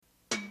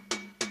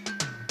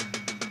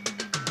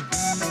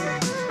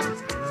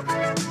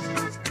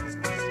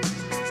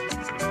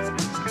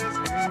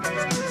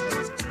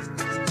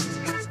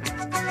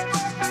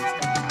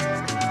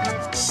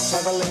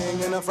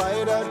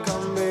ride out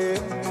Gumby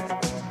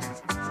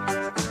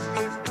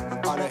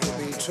on a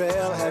hippie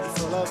trailhead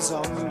full of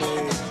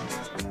zombies.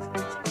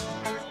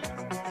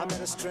 I met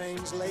a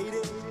strange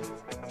lady,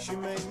 she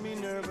made me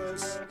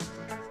nervous.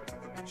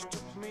 She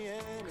took me in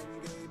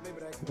and gave me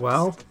breakfast.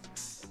 Well,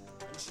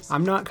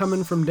 I'm not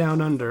coming from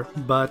down under,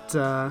 but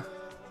our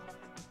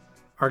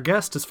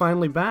guest is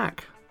finally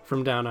back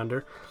from down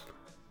under.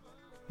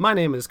 My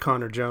name is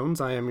Connor Jones.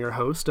 I am your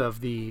host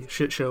of the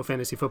Shit Show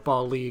Fantasy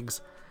Football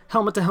League's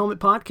Helmet to Helmet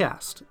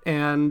podcast.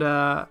 And,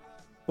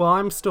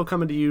 I'm still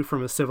coming to you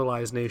from a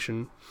civilized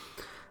nation.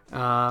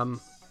 One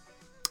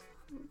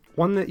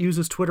that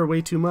uses Twitter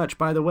way too much.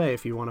 By the way,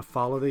 if you want to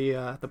follow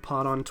the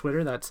pod on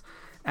Twitter, that's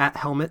at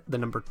Helmet, the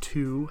number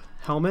 2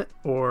 Helmet,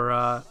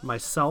 or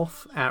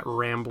myself at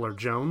Rambler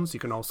Jones.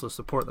 You can also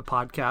support the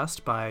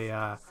podcast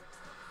by,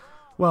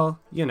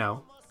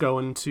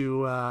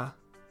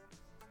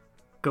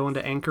 going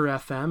to Anchor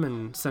FM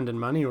and sending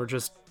money, or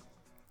just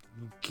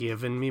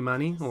giving me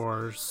money,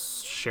 or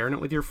sharing it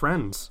with your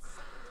friends.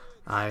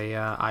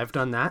 I've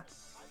done that.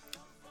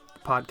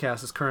 The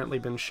podcast has currently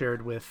been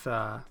shared with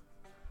my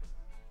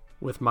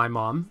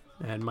mom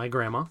and my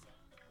grandma.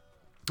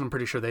 I'm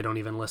pretty sure they don't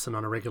even listen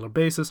on a regular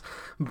basis,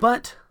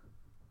 but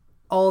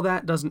all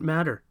that doesn't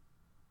matter.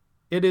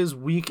 It is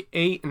week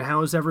 8, and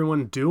how is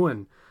everyone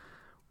doing?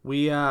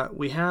 We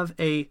have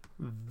a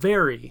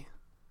very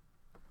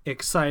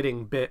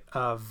exciting bit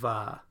of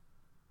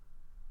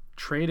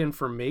trade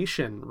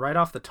information right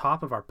off the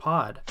top of our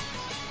pod.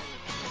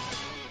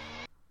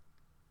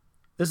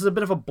 This is a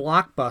bit of a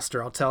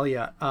blockbuster, I'll tell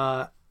you.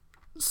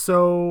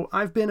 So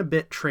I've been a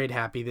bit trade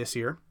happy this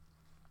year.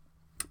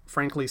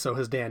 Frankly, so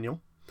has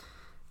Daniel.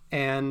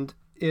 And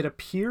it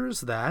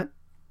appears that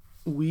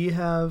we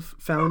have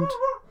found...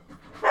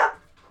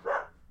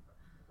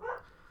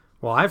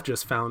 Well, I've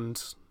just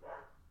found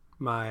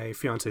my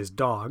fiance's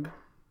dog.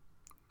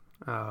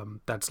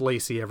 That's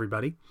Lacey,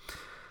 everybody.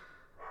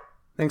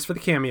 Thanks for the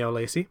cameo,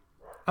 Lacey.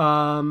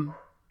 Daniel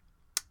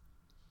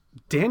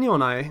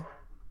and I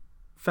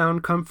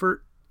found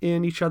comfort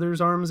in each other's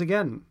arms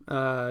again.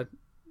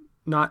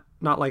 Not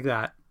like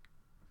that.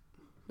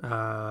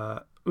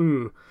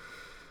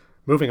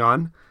 Moving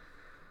on.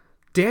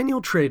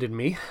 Daniel traded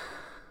me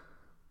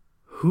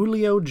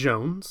Julio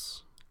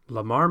Jones,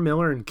 Lamar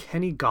Miller, and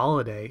Kenny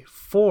Golladay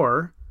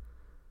for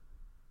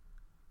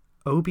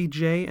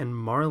OBJ and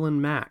Marlon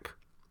Mack.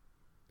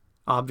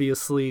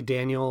 Obviously,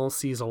 Daniel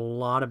sees a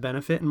lot of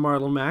benefit in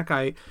Marlon Mack.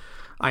 I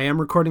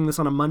am recording this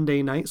on a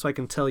Monday night, so I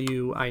can tell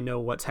you I know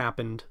what's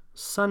happened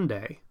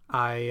Sunday.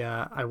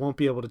 I won't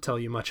be able to tell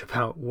you much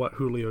about what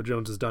Julio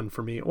Jones has done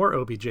for me, or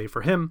OBJ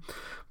for him,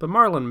 but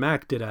Marlon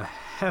Mack did a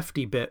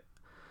hefty bit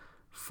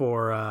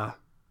for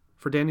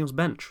Daniel's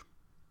bench.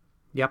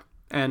 Yep,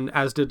 and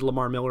as did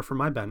Lamar Miller for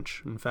my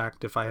bench. In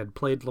fact, if I had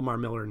played Lamar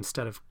Miller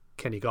instead of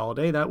Kenny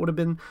Golladay, that would have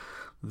been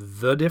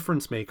the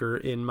difference maker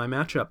in my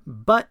matchup.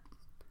 But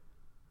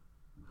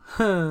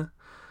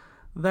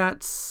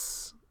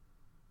that's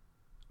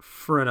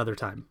for another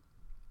time.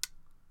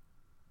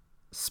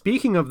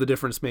 Speaking of the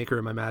difference maker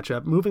in my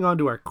matchup, moving on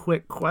to our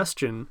quick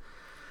question.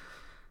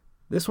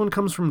 This one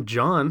comes from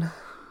John,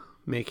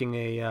 making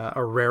a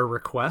rare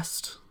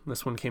request.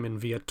 This one came in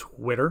via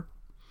Twitter.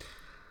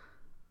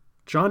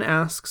 John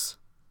asks,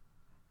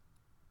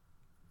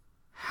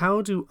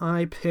 how do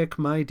I pick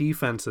my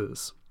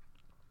defenses?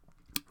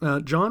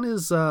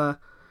 John's a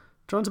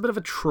bit of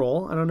a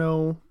troll. I don't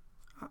know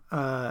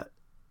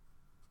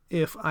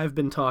if I've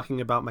been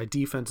talking about my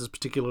defenses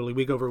particularly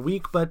week over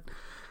week, but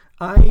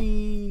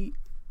I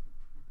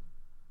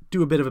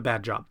do a bit of a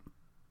bad job.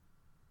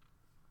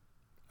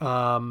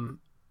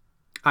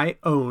 I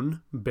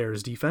own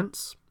Bears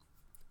defense,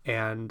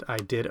 and I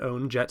did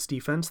own Jets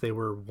defense. They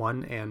were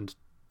 1 and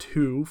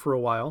 2 for a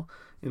while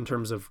in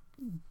terms of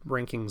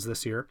rankings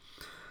this year.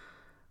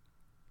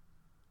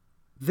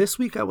 This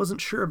week I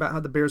wasn't sure about how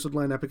the Bears would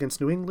line up against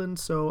New England,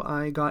 so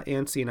I got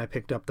antsy and I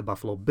picked up the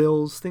Buffalo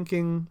Bills,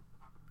 thinking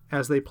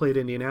as they played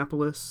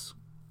Indianapolis,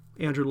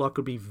 Andrew Luck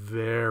would be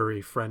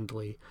very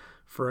friendly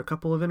for a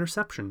couple of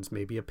interceptions,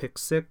 maybe a pick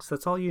 6.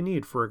 That's all you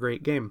need for a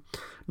great game.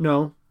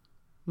 No,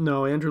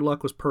 Andrew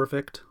Luck was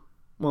perfect.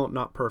 Well,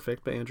 not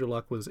perfect, but Andrew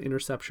Luck was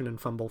interception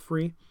and fumble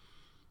free.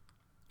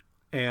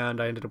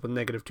 And I ended up with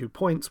 -2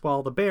 points,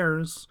 while the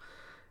Bears,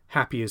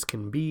 happy as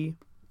can be,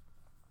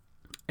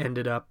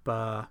 ended up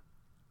the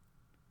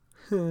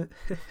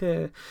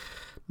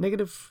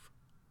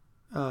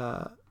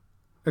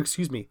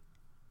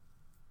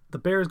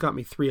Bears got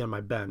me 3 on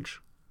my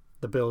bench.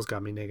 The Bills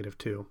got me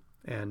 -2.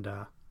 And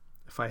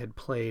if I had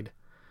played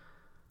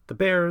the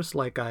Bears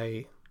like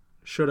I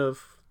should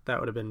have, that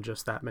would have been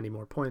just that many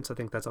more points. I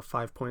think that's a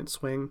 5-point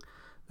swing.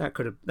 That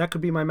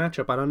could be my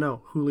matchup. I don't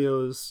know.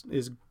 Julio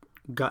is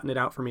gutting it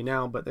out for me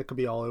now, but that could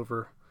be all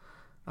over.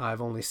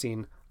 I've only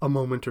seen a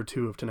moment or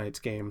two of tonight's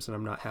games, and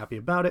I'm not happy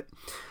about it.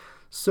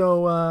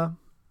 So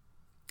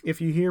if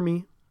you hear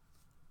me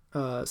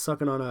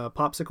sucking on a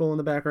popsicle in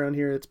the background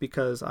here, it's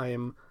because I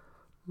am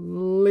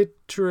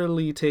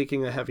literally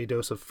taking a heavy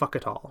dose of fuck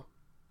it all.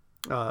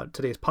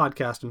 Today's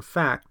podcast, in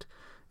fact,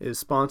 is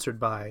sponsored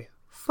by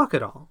fuck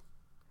it all.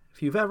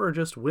 If you've ever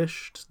just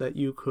wished that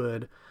you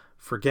could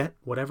forget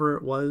whatever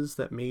it was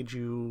that made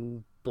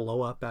you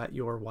blow up at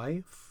your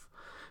wife,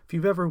 if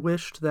you've ever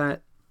wished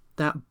that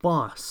that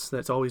boss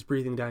that's always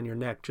breathing down your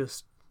neck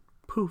just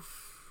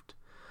poofed,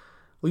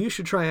 well, you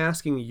should try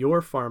asking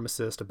your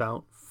pharmacist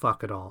about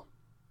fuck it all.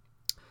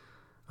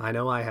 I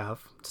know I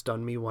have. It's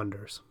done me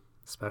wonders,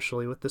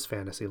 especially with this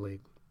fantasy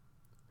league.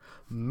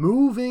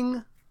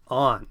 Moving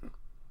on.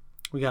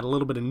 We got a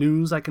little bit of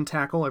news I can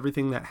tackle,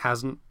 everything that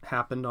hasn't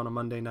happened on a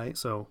Monday night.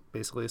 So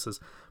basically this is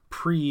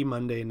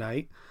pre-Monday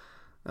night,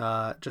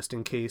 just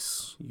in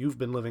case you've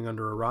been living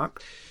under a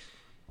rock.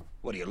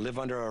 What, do you live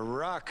under a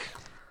rock?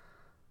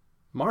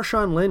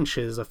 Marshawn Lynch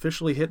has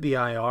officially hit the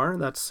IR.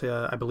 That's,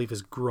 I believe,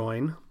 his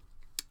groin.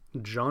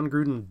 John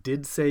Gruden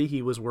did say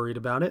he was worried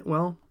about it.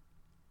 Well,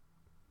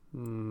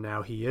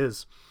 now he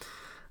is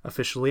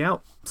officially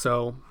out.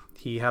 So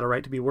he had a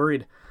right to be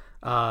worried.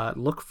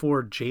 Look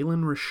for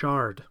Jalen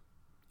Richard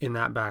in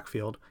that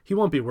backfield. He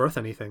won't be worth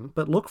anything,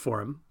 but look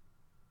for him.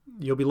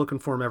 You'll be looking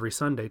for him every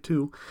Sunday,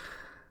 too.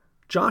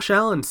 Josh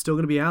Allen's still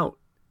going to be out.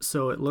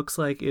 So it looks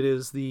like it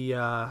is the,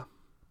 I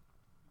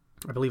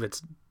believe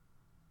it's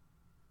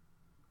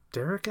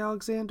Derek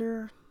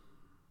Alexander.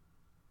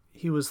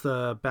 He was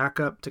the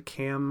backup to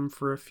Cam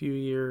for a few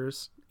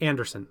years.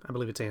 Anderson. I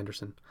believe it's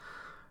Anderson.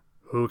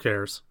 Who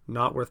cares?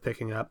 Not worth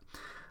picking up.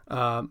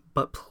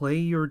 But play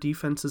your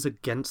defenses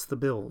against the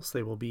Bills.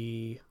 They will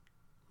be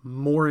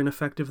more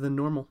ineffective than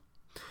normal.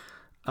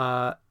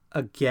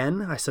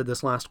 Again, I said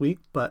this last week,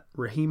 but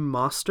Raheem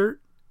Mostert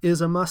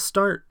is a must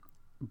start.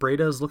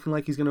 Breda is looking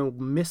like he's going to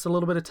miss a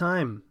little bit of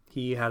time.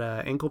 He had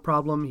an ankle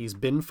problem. He's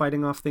been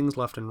fighting off things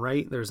left and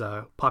right. There's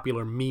a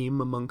popular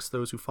meme amongst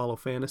those who follow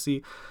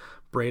fantasy.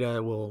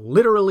 Breda will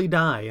literally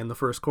die in the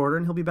first quarter,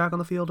 and he'll be back on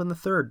the field in the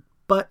third.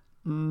 But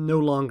no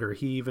longer.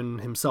 He even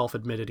himself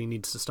admitted he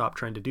needs to stop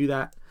trying to do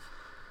that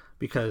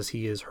because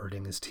he is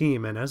hurting his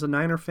team. And as a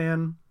Niner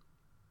fan,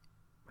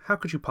 how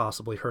could you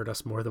possibly hurt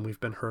us more than we've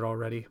been hurt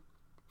already?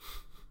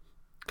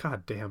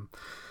 God damn.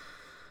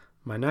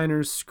 My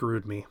Niners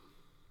screwed me.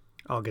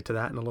 I'll get to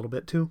that in a little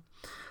bit too.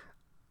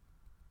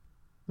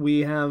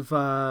 We have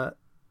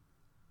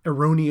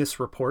erroneous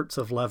reports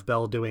of Lev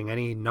Bell doing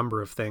any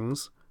number of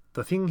things.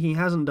 The thing he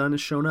hasn't done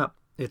is shown up.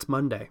 It's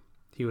Monday.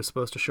 He was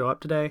supposed to show up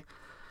today.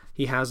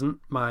 He hasn't.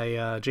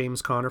 My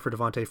James Conner for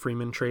Devontae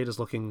Freeman trade is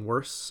looking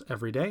worse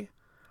every day.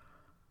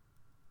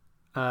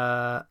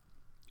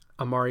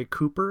 Amari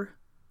Cooper.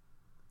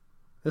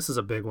 This is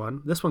a big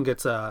one. This one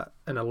gets an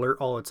alert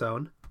all its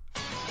own.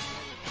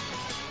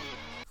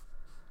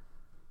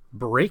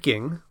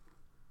 Breaking.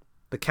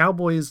 The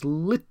Cowboys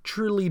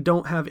literally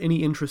don't have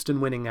any interest in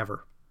winning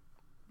ever,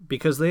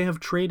 because they have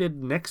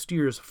traded next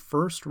year's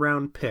first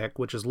round pick,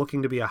 which is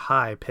looking to be a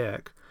high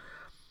pick,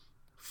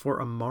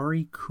 for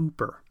Amari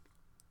Cooper,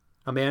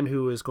 a man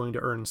who is going to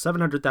earn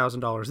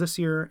 $700,000 this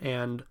year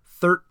and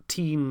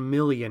 $13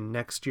 million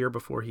next year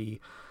before he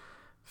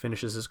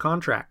finishes his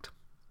contract.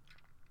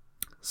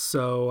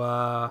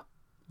 So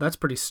that's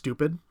pretty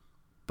stupid.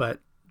 But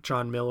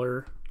John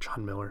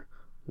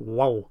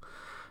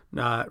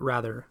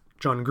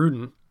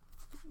Gruden,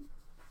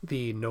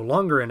 the no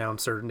longer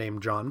announcer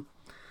named John,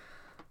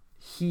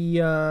 he's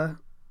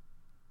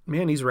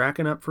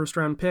racking up first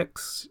round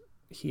picks.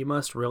 He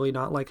must really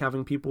not like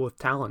having people with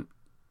talent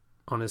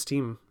on his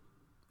team.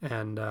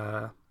 And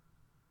I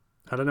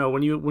don't know,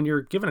 when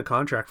you're given a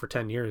contract for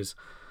 10 years,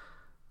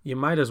 you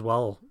might as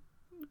well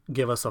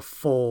give us a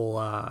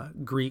full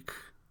Greek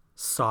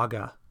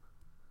saga.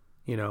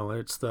 You know,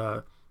 it's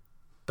the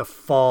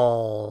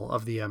fall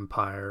of the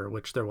empire,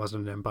 which there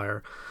wasn't an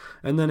empire.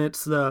 And then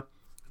it's the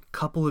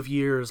couple of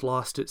years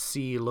lost at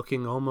sea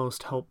looking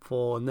almost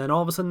hopeful. And then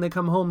all of a sudden they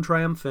come home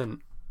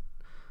triumphant.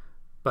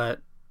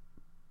 But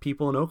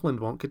people in Oakland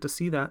won't get to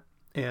see that.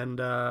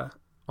 And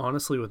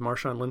honestly, with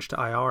Marshawn Lynch to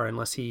IR,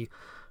 unless he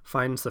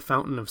finds the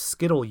fountain of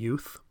Skittle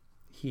youth,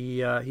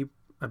 he I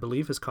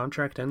believe his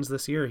contract ends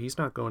this year. He's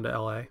not going to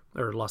LA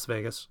or Las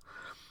Vegas.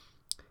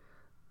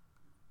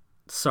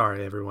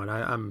 Sorry, everyone.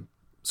 I'm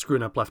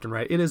screwing up left and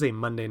right. It is a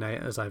Monday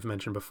night, as I've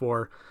mentioned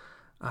before.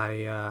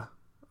 I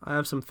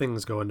have some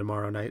things going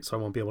tomorrow night, so I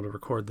won't be able to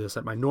record this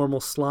at my normal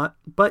slot,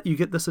 but you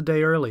get this a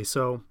day early,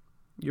 so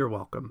you're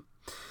welcome.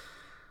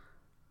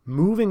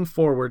 Moving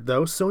forward,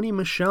 though, Sony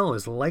Michel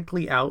is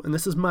likely out, and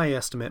this is my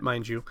estimate,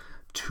 mind you,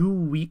 2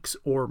 weeks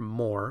or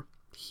more.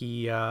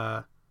 He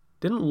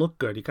didn't look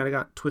good. He kind of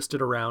got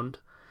twisted around.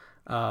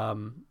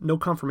 No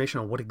confirmation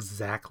on what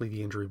exactly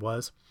the injury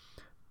was,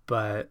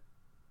 but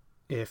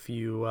if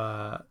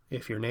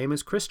your name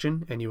is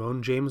Christian and you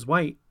own James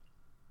White,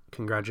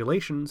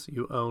 congratulations,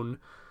 you own,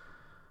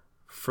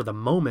 for the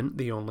moment,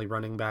 the only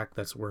running back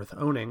that's worth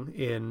owning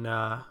in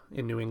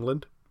New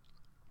England.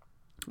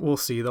 We'll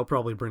see. They'll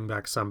probably bring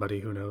back somebody.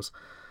 Who knows?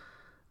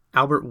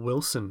 Albert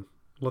Wilson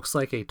looks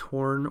like a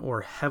torn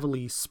or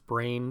heavily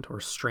sprained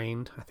or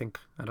strained. I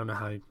don't know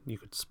how you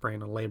could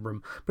sprain a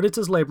labrum, but it's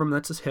his labrum.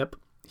 That's his hip.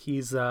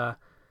 He's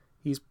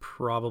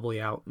probably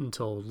out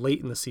until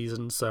late in the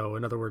season. So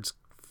in other words,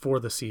 for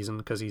the season,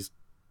 because he's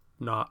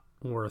not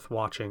worth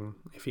watching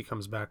if he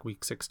comes back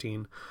week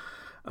 16.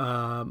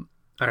 I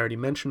already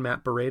mentioned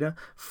Matt Breida.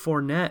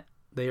 Fournette,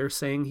 they are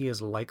saying he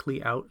is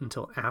likely out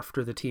until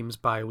after the team's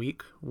bye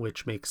week,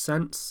 which makes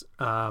sense.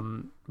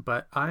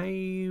 But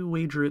I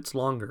wager it's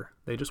longer.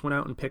 They just went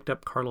out and picked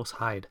up Carlos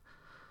Hyde.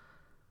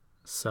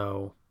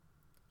 So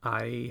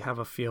I have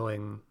a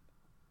feeling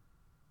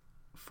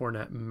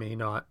Fournette may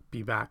not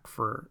be back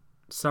for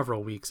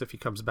several weeks if he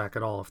comes back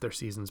at all, if their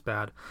season's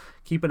bad.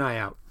 Keep an eye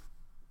out.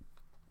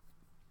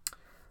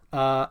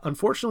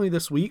 Unfortunately,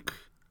 this week,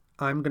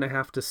 I'm going to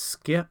have to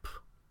skip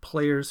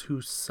players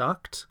who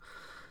sucked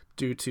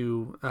due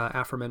to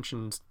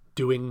aforementioned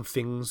doing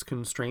things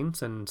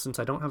constraints, and since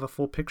I don't have a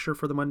full picture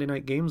for the Monday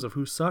night games of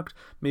who sucked,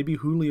 maybe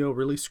Julio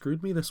really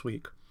screwed me this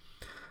week.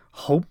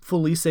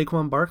 Hopefully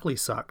Saquon Barkley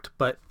sucked,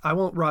 but I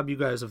won't rob you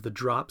guys of the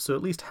drop, so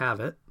at least have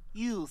it.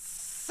 You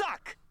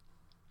suck!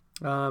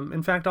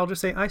 In fact, I'll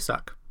just say I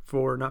suck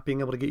for not being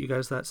able to get you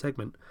guys that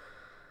segment.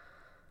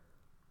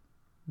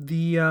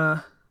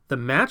 The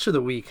match of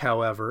the week,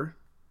 however,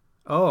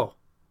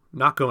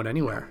 not going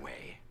anywhere. No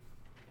way.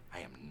 I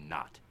am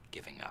not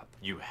giving up.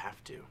 You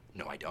have to.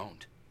 No, I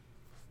don't.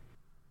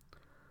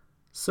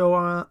 So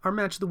our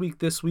match of the week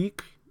this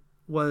week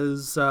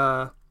was,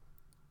 I'm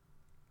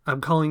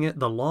calling it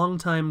the Long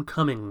Time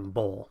Coming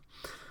Bowl.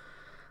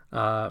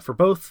 For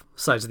both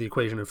sides of the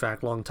equation, in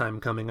fact, long time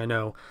coming. I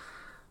know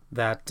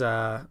that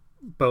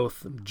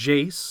both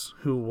Jace,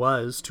 who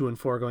was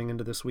 2-4 going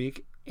into this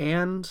week,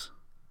 and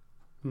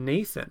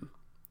Nathan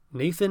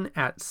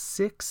at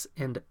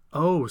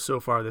 6-0 so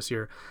far this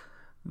year,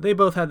 they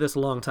both had this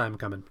long time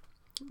coming.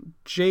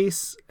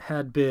 Jace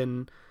had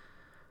been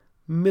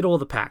middle of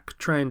the pack,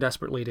 trying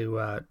desperately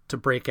to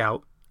break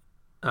out,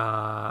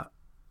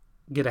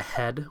 get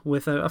ahead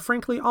with a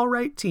frankly all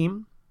right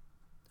team,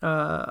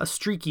 a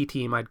streaky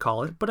team I'd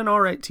call it, but an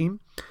all right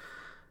team.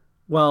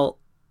 Well,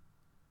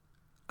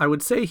 I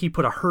would say he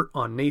put a hurt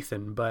on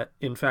Nathan, but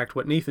in fact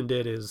what Nathan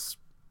did is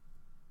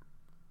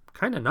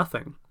kind of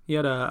nothing. He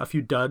had a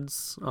few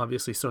duds.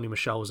 Obviously, Sony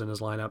Michel was in his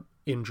lineup,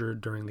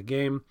 injured during the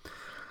game.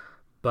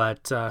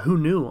 But who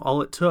knew?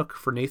 All it took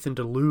for Nathan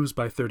to lose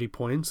by 30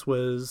 points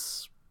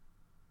was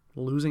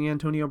losing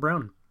Antonio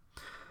Brown.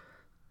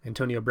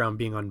 Antonio Brown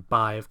being on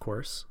bye, of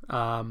course.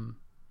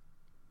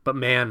 But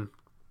man,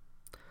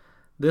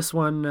 this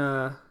one,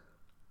 I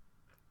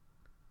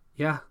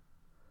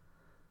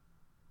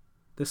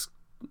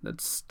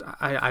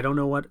don't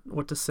know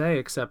what to say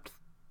except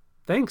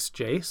thanks,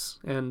 Jace.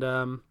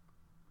 And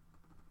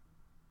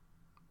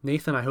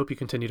Nathan, I hope you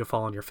continue to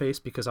fall on your face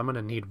because I'm going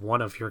to need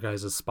one of your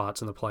guys' spots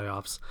in the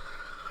playoffs.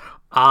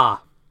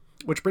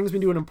 Which brings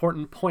me to an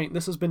important point.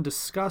 This has been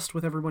discussed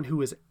with everyone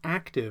who is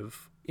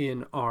active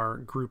in our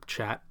group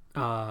chat.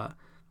 That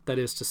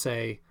is to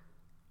say,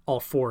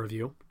 all four of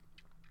you.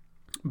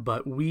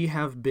 But we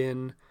have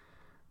been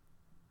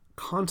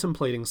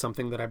contemplating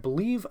something that I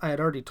believe I had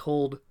already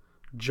told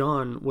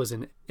John was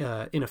in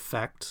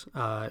effect.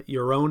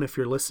 Your own, if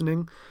you're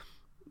listening.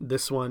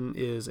 This one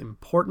is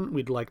important.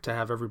 We'd like to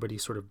have everybody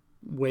sort of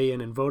weigh in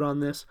and vote on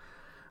this.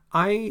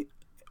 I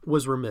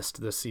was remiss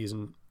this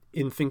season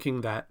in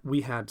thinking that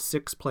we had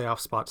 6 playoff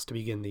spots to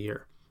begin the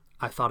year.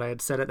 I thought I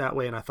had said it that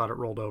way and I thought it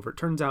rolled over. It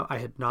turns out I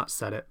had not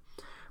said it.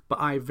 But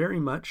I very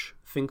much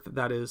think that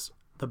that is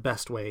the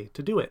best way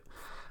to do it.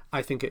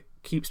 I think it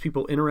keeps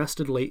people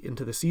interested late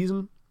into the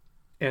season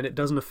and it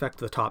doesn't affect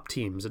the top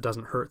teams. It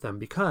doesn't hurt them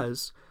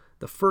because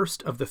the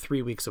first of the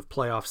 3 weeks of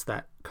playoffs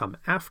that come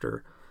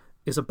after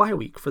is a bye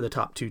week for the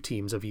top 2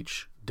 teams of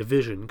each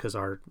division because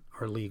our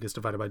league is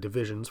divided by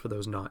divisions for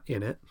those not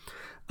in it.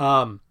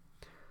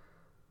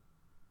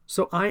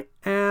 So I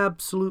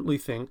absolutely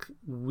think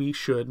we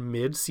should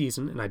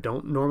mid-season, and I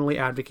don't normally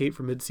advocate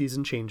for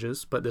mid-season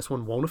changes, but this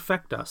one won't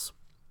affect us.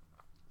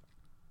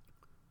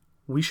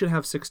 We should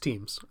have 6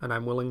 teams, and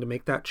I'm willing to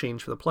make that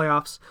change for the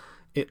playoffs.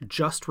 It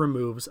just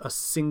removes a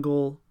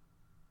single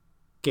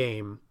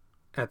game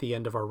at the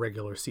end of our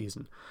regular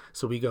season.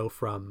 So we go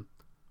from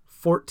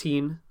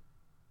 14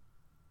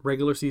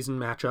 regular season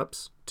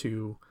matchups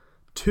to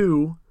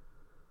 2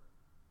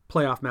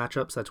 playoff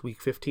matchups, that's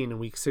week 15 and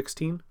week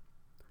 16,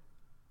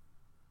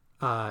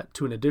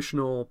 to an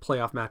additional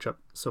playoff matchup.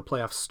 So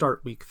playoffs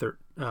start week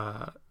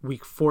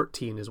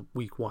 14 is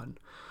week 1.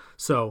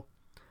 So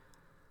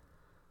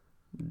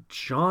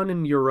John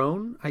and your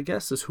own, I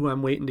guess, is who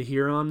I'm waiting to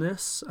hear on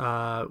this.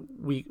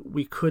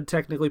 We could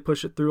technically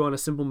push it through on a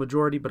simple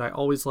majority, but I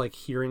always like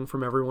hearing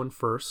from everyone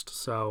first.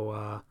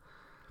 So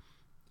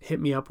hit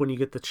me up when you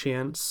get the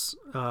chance.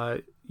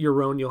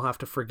 Your own, you'll have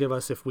to forgive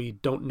us if we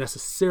don't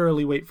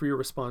necessarily wait for your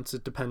response.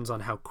 It depends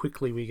on how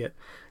quickly we get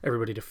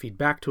everybody to feed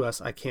back to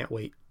us. I can't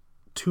wait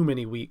too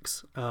many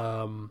weeks.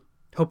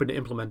 Hoping to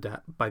implement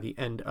that by the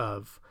end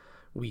of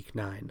week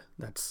 9.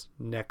 That's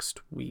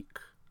next week.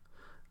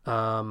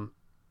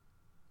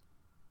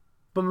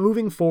 But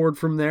moving forward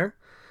from there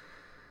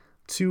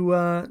to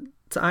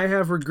I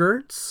Have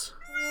Regrets.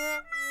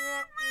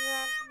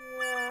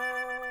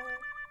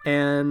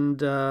 And,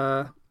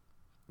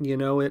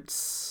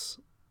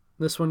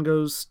 this one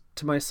goes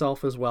to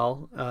myself as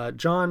well.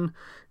 John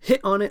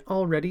hit on it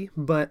already,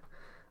 but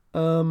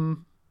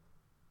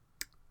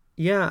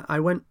yeah, I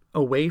went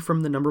away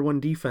from the number one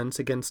defense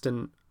against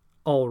an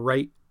all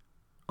right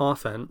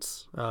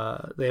offense.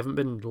 They haven't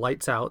been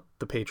lights out,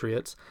 the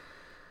Patriots,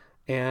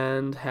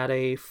 and had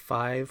a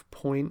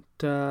 5-point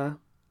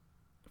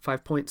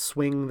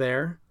swing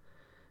there.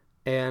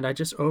 And I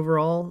just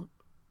overall,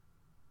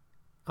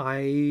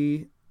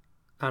 I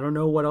don't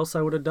know what else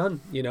I would have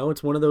done. You know,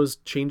 it's one of those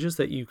changes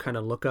that you kind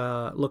of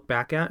look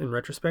back at in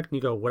retrospect and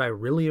you go, would I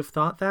really have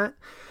thought that?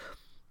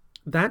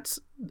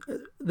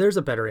 There's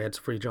a better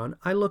answer for you, John.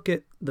 I look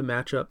at the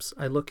matchups,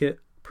 I look at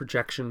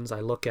projections,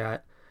 I look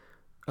at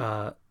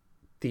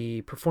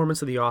the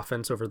performance of the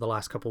offense over the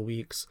last couple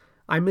weeks.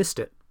 I missed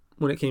it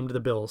when it came to the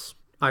Bills.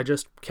 I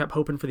just kept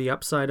hoping for the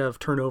upside of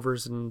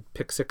turnovers and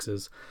pick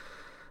sixes.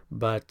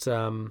 But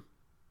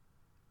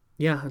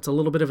yeah, it's a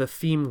little bit of a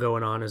theme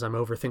going on as I'm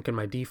overthinking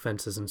my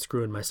defenses and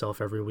screwing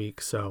myself every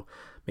week. So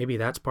maybe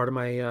that's part of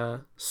my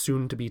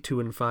soon-to-be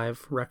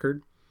 2-5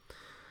 record.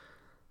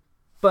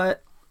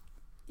 But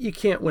you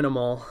can't win them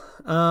all.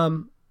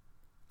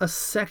 A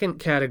second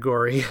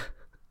category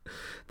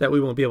that we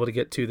won't be able to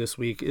get to this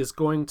week is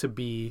going to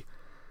be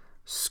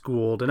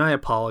schooled. And I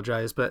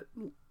apologize, but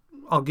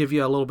I'll give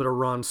you a little bit of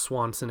Ron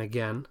Swanson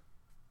again.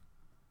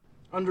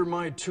 Under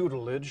my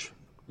tutelage,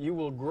 you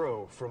will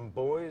grow from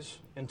boys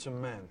into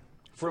men,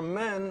 from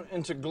men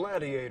into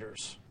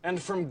gladiators,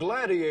 and from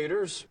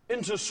gladiators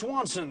into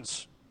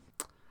Swansons.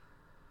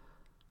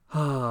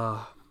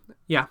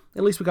 Yeah,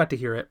 at least we got to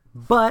hear it.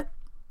 But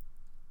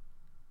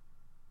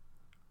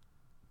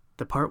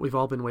the part we've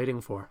all been waiting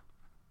for.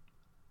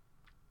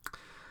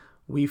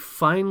 We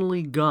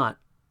finally got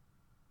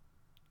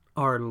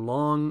our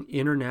long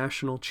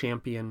international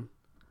champion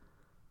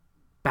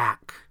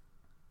back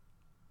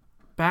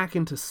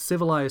into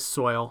civilized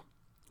soil,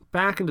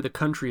 back into the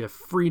country of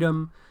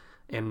freedom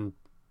and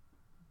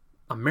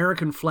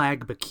American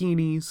flag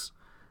bikinis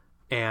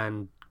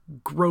and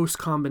gross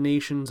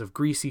combinations of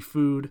greasy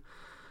food.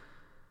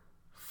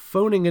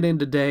 Phoning it in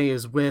today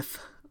is with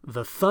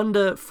the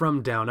Thunder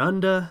from Down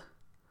Under,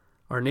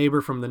 our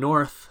neighbor from the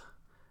north,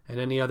 and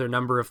any other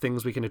number of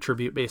things we can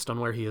attribute based on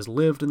where he has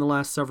lived in the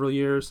last several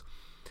years.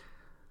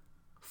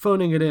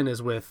 Phoning it in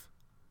is with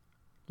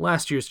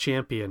last year's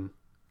champion,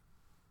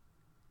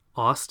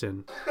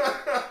 Austin.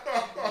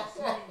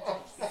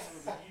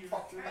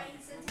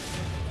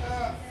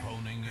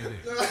 Phoning it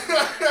in.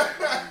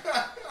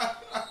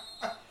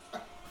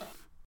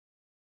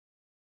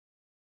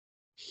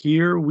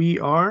 Here we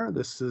are.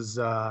 This is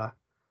our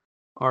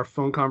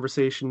phone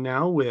conversation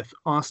now with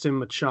Austin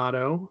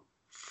Machado,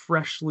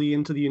 freshly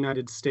into the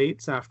United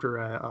States after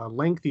a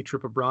lengthy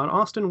trip abroad.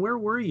 Austin, where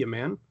were you,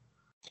 man?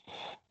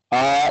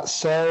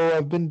 So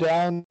I've been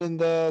down in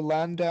the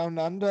land down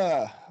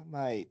under,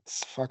 mate.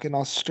 Fucking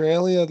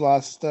Australia the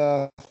last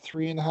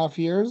 3.5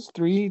 years.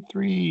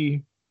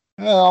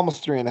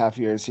 Almost 3.5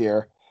 years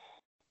here.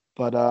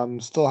 But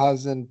still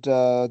hasn't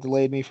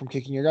delayed me from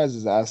kicking your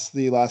guys' ass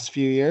the last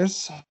few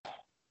years.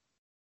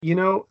 You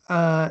know,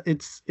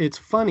 it's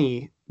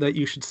funny that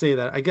you should say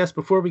that. I guess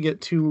before we get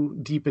too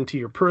deep into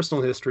your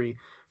personal history,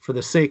 for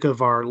the sake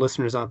of our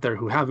listeners out there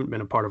who haven't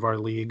been a part of our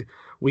league,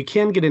 we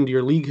can get into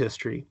your league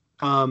history.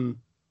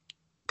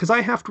 Because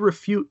I have to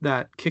refute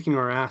that kicking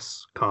our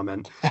ass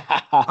comment.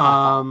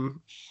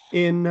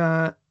 In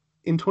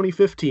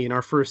 2015,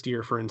 our first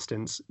year, for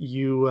instance,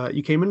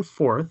 you came in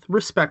fourth,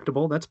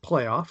 respectable. That's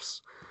playoffs.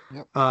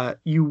 Yep.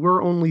 You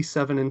were only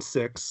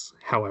 7-6,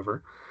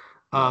 however.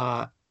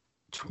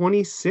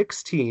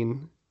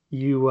 2016,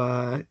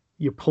 you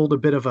pulled a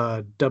bit of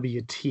a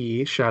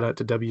WT. Shout out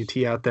to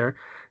WT out there.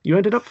 You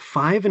ended up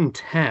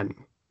 5-10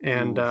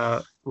 and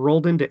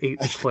rolled into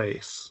 8th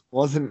place.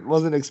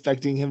 Wasn't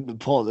expecting him to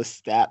pull the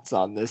stats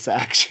on this,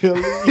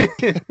 actually.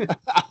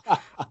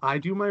 I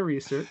do my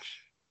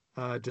research,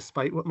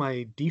 despite what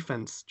my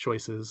defense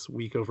choices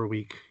week over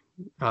week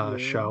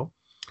show.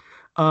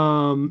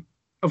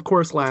 Of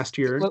course, last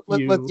year.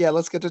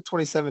 Let's get to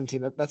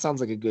 2017. That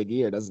sounds like a good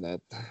year, doesn't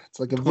it? It's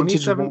like a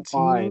vintage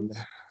wine.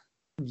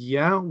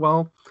 Yeah,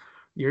 well,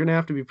 you're gonna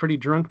have to be pretty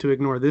drunk to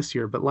ignore this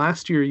year. But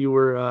last year you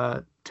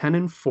were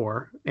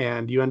 10-4,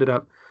 and you ended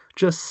up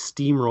just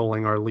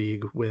steamrolling our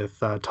league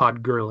with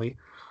Todd Gurley.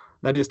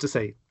 That is to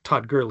say,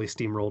 Todd Gurley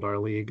steamrolled our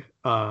league.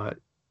 I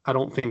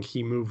don't think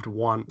he moved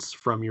once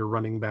from your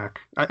running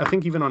back. I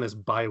think even on his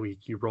bye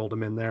week, you rolled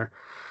him in there.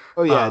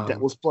 Oh yeah, that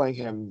was playing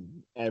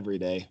him every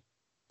day.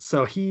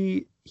 So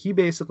he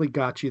basically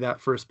got you that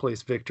first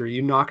place victory.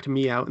 You knocked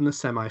me out in the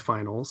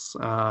semifinals.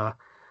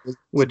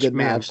 Which, a good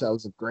match. That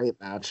was a great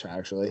match,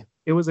 actually.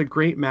 It was a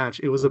great match.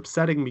 It was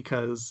upsetting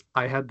because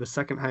I had the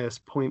second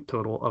highest point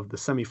total of the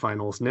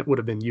semifinals, and it would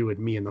have been you and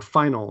me in the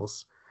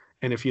finals.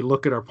 And if you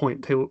look at our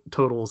point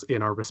totals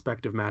in our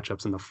respective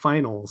matchups in the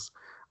finals,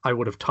 I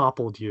would have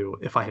toppled you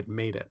if I had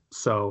made it.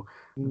 So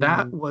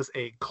that was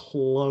a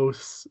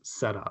close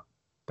setup.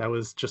 That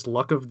was just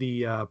luck of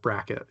the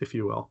bracket, if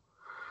you will.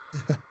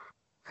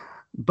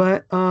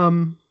 But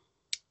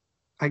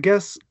I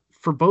guess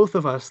for both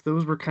of us,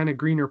 those were kind of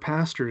greener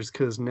pastures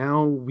because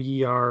now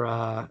we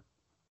are,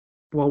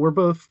 well, we're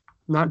both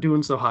not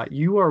doing so hot.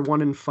 You are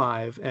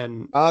 1-5,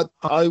 and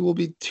I will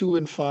be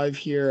 2-5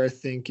 here, I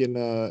think, in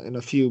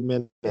a few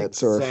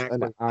minutes or exactly.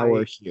 an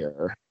hour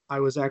here. I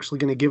was actually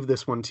going to give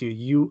this one to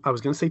you. I was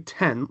going to say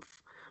 10th,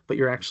 but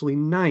you're actually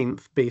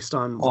 9th based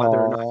on whether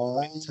or not you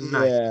went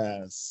tonight.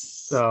 Yes.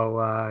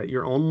 So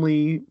you're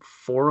only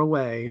 4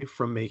 away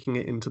from making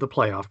it into the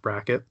playoff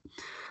bracket.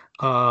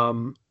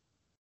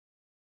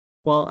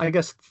 Well, I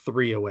guess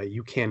 3 away.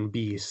 You can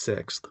be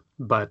 6th,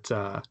 but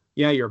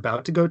yeah, you're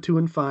about to go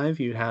 2-5.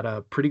 You had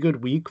a pretty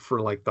good week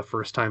for like the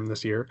first time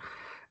this year,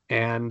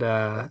 and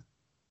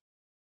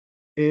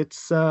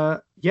it's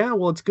yeah,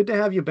 well, it's good to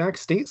have you back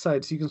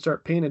stateside so you can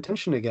start paying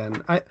attention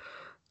again.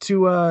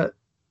 To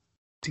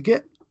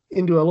get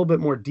into a little bit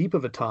more deep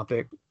of a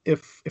topic,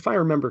 if I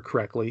remember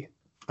correctly,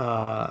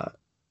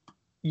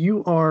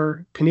 you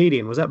are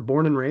Canadian. Was that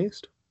born and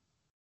raised?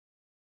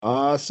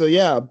 So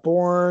yeah,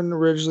 born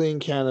originally in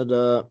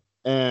Canada,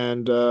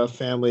 and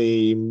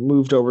family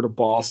moved over to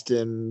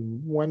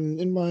Boston when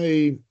in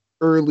my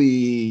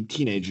early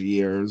teenage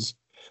years,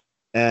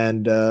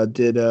 and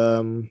did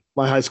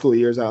my high school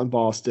years out in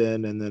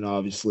Boston, and then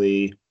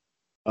obviously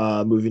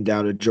moving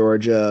down to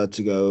Georgia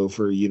to go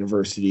for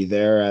university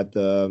there at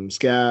the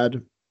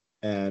SCAD,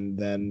 and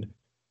then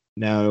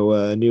now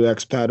a new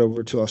expat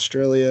over to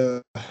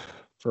Australia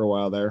for a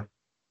while there.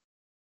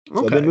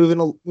 So I've been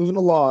moving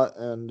a lot,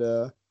 and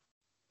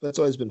that's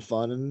always been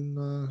fun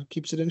and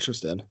keeps it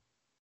interesting.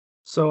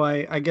 So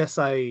I guess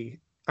I'm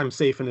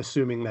safe in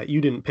assuming that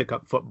you didn't pick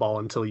up football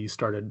until you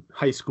started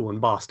high school in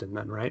Boston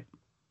then, right?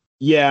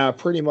 Yeah,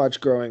 pretty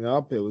much growing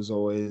up, it was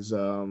always,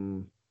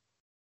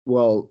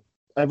 well,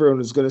 everyone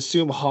was going to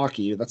assume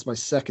hockey. That's my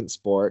second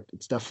sport.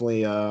 It's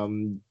definitely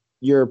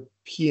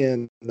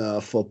European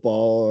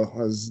football,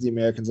 as the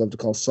Americans love to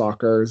call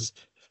soccer, has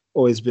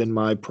always been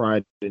my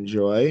pride and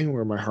joy,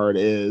 where my heart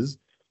is.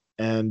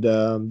 And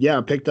yeah,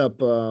 I picked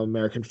up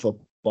American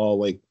football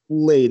like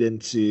late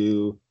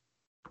into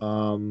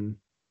high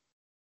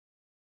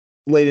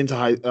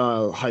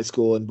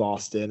school in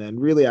Boston,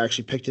 and really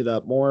actually picked it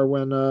up more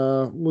when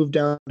moved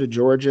down to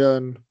Georgia,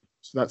 and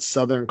so that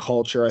Southern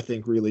culture I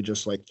think really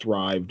just like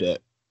thrived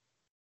it.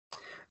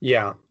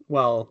 Yeah,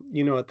 well,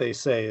 you know what they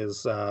say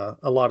is a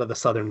lot of the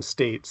southern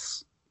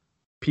states,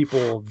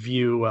 people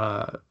view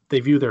they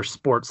view their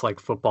sports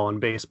like football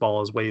and baseball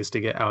as ways to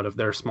get out of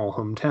their small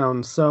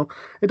hometowns. So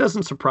it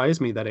doesn't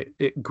surprise me that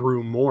it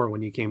grew more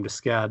when you came to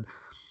SCAD.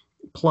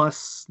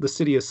 Plus, the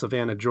city of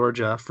Savannah,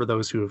 Georgia, for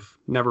those who have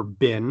never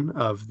been,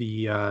 of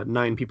the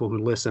 9 people who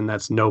listen,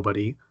 that's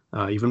nobody.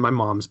 Even my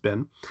mom's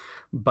been.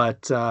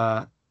 But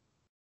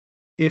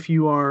if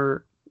you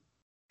are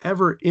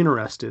ever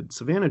interested,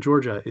 Savannah,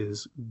 Georgia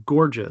is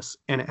gorgeous,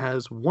 and it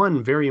has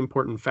one very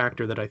important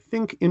factor that I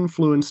think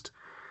influenced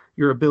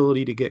your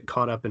ability to get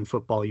caught up in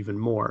football even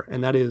more,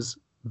 and that is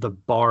the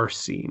bar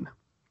scene.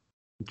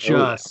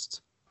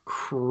 Just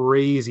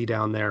crazy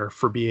down there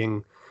for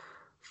being,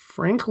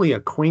 frankly, a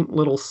quaint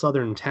little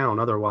southern town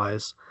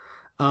otherwise.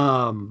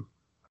 So,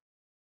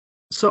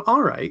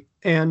 all right,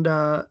 and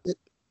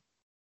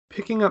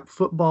picking up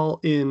football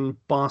in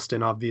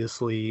Boston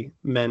obviously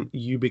meant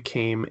you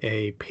became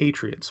a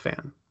Patriots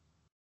fan.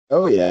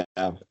 Oh yeah,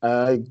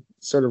 I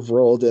sort of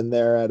rolled in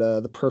there at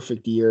the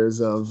perfect years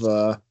of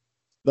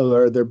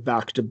their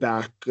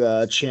back-to-back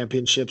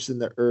championships in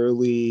the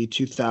early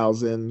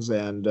 2000s,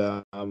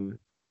 and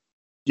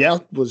yeah,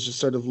 was just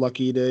sort of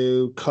lucky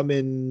to come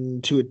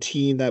into a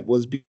team that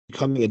was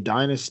becoming a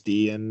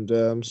dynasty,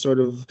 and sort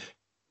of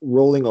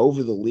rolling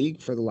over the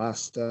league for the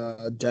last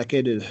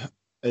decade,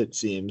 it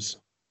seems.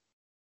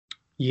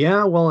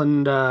 Yeah, well,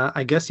 and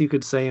I guess you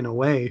could say in a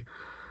way,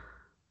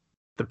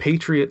 the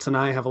Patriots and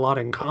I have a lot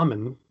in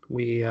common.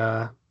 We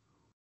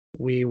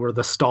were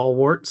the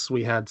stalwarts.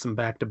 We had some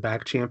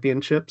back-to-back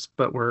championships,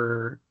 but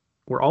we're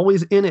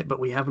always in it, but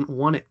we haven't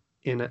won it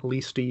in at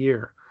least a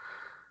year.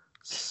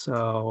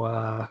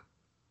 So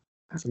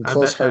some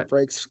close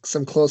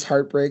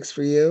heartbreaks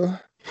for you.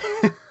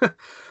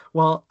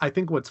 Well, I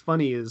think what's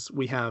funny is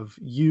we have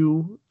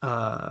you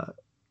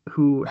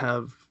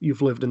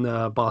you've lived in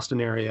the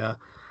Boston area.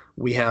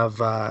 We have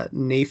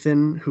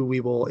Nathan, who we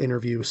will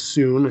interview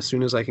soon, as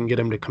soon as I can get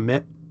him to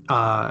commit.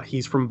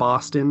 He's from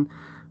Boston.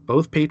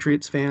 Both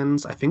Patriots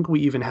fans. I think we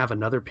even have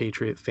another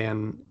Patriot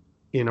fan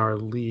in our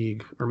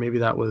league, or maybe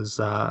that was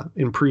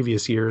in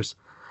previous years.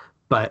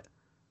 But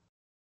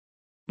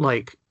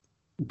like,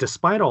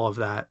 despite all of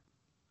that,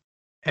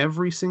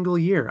 every single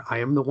year I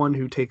am the one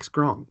who takes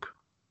Gronk.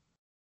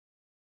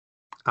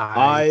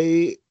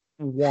 I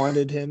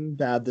wanted him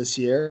bad this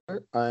year,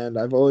 and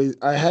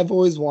I have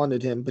always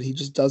wanted him, but he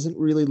just doesn't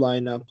really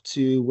line up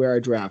to where I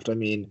draft. I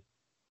mean,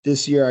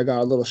 this year I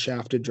got a little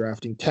shafted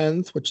drafting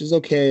 10th, which is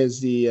okay as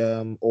the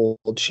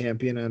old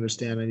champion. I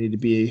understand I need to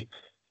be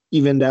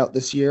evened out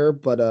this year,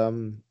 but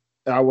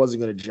I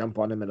wasn't going to jump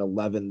on him at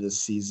 11 this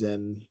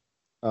season.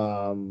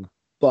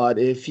 But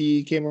if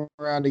he came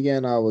around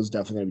again, I was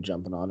definitely going to be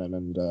jumping on him.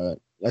 And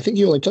I think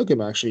he only took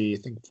him, actually, I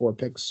think 4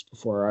 picks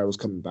before I was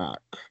coming back.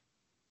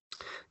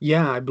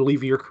 Yeah, I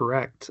believe you're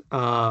correct.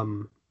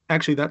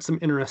 Actually, that's some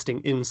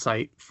interesting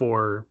insight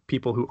for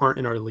people who aren't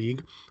in our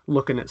league,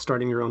 looking at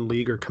starting your own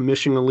league or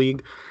commissioning a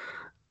league.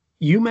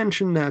 You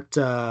mentioned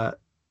that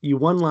you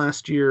won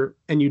last year,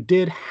 and you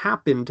did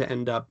happen to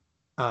end up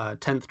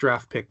 10th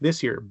draft pick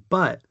this year,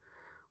 but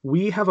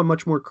we have a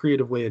much more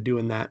creative way of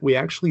doing that. We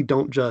actually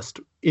don't just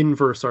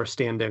inverse our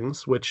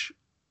standings, which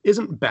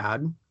isn't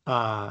bad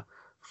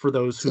for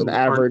those It's an who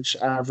aren't.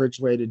 average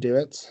way to do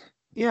it.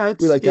 Yeah, We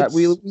it's like that.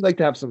 We like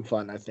to have some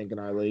fun, I think, in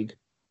our league.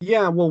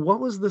 yeah. Well, what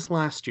was this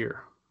last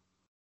year?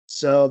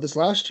 So this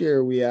last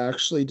year, we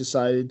actually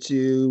decided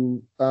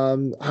to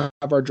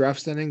have our draft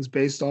standings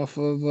based off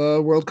of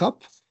World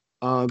Cup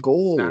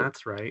goal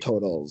That's right.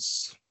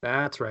 totals.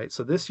 That's right.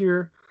 So this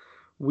year,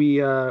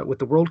 we with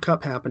the World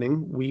Cup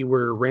happening, we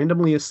were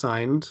randomly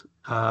assigned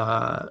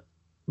by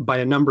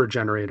a number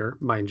generator,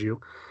 mind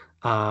you.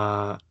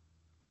 Uh,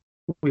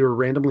 we were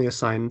randomly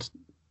assigned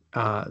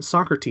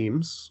soccer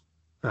teams,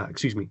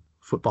 excuse me,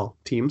 football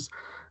teams,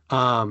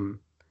 um,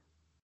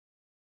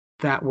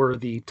 that were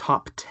the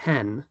top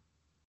 10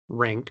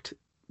 ranked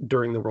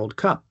during the World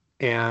Cup.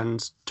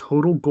 And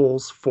total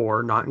goals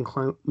for, not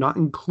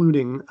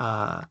including,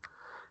 man,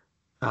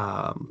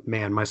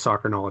 my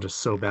soccer knowledge is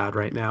so bad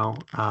right now.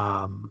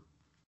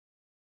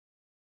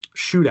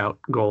 Shootout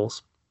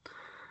goals.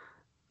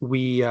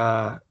 We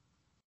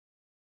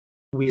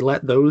we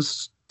let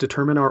those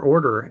determine our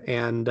order,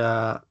 and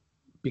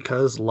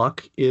because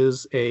luck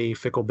is a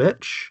fickle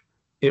bitch,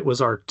 it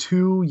was our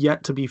two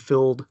yet to be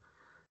filled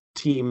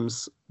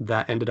teams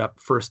that ended up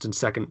first and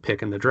second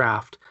pick in the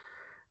draft.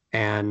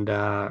 And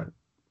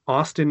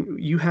Austin,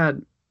 you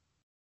had,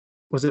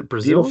 was it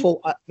Brazil?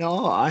 Beautiful.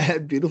 No, I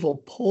had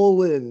beautiful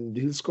Poland,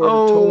 who scored a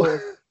Oh, total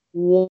of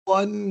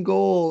 1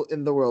 goal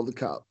in the World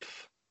Cup.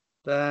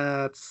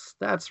 that's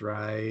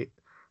right.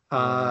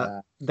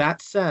 Yeah.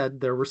 That said,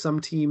 there were some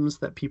teams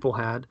that people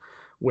had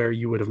where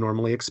you would have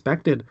normally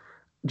expected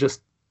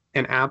just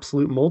an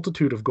absolute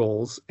multitude of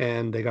goals,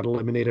 and they got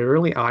eliminated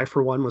early. I,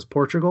 for one, was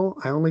Portugal.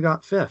 I only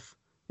got fifth.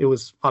 It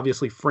was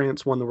obviously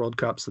France won the World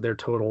Cup, so their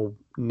total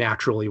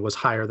naturally was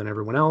higher than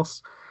everyone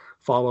else,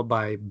 followed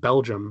by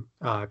Belgium,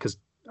 because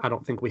I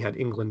don't think we had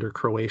England or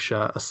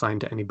Croatia assigned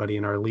to anybody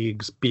in our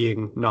leagues,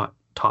 being not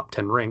top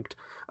 10 ranked,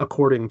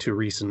 according to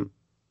recent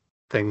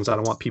things. I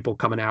don't want people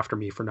coming after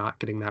me for not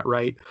getting that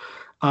right.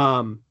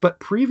 But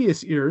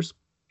previous years,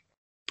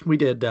 we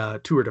did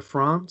Tour de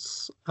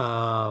France.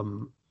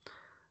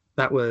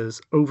 That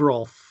was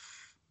overall.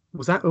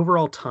 Was that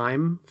overall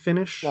time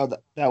finish? No,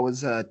 that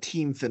was a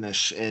team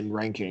finish in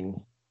ranking.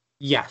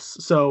 Yes.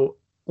 So,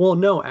 well,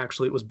 no,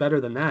 actually, it was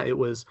better than that. It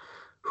was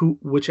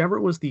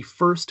whichever was the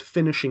first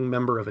finishing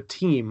member of a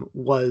team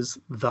was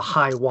the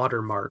high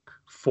water mark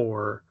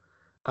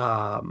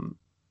um,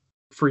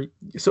 for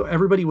so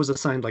everybody was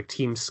assigned like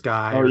Team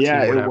Sky Oh or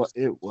yeah, Team whatever.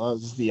 it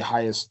was the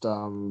highest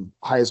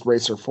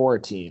racer for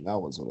a team. That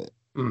was it.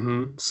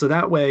 So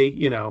that way,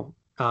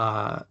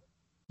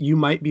 you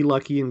might be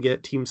lucky and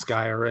get Team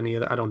Sky or any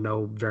of the, I don't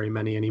know very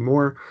many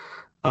anymore.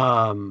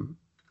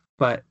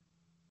 But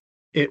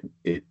it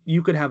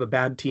you could have a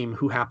bad team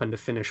who happened to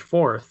finish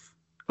fourth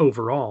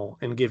overall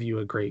and give you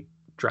a great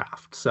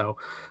draft. So,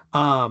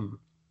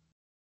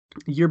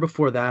 year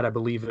before that, I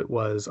believe it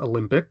was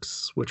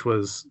Olympics, which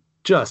was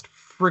just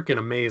freaking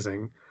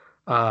amazing.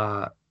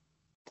 Probably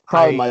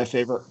I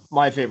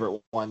my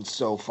favorite one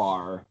so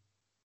far.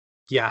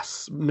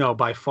 Yes, no,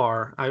 by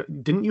far. I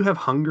didn't you have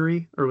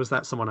Hungary or was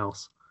that someone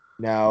else?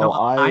 No, No,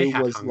 I I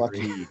had was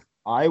Hungary. lucky.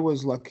 I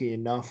was lucky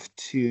enough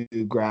to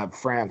grab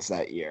France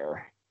that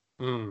year,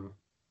 Mm,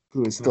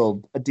 who is mm.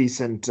 still a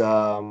decent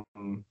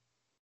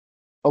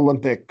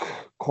Olympic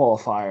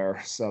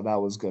qualifier. So that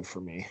was good for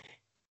me.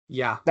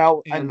 Yeah,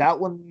 And and that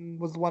one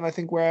was the one I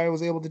think where I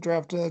was able to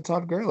draft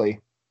Todd Gurley.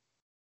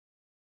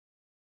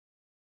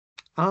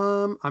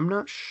 I'm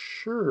not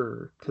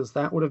sure because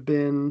that would have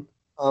been.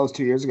 Oh, that was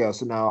 2 years ago.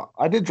 So now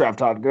I did draft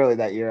Todd Gurley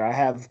that year.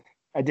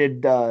 I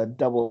did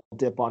double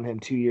dip on him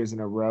 2 years in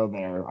a row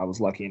there. I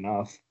was lucky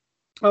enough.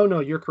 Oh no,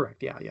 you're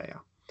correct. Yeah, yeah, yeah.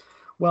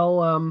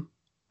 Well,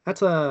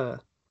 that's a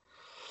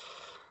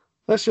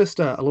that's just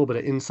a little bit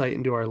of insight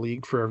into our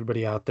league for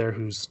everybody out there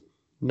who's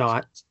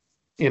not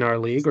in our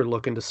league or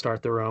looking to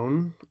start their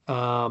own.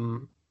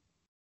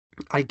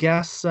 I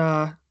guess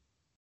to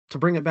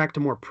bring it back to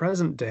more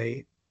present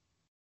day,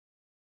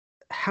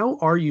 how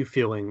are you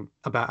feeling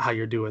about how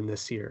you're doing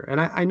this year? And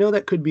I know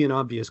that could be an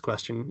obvious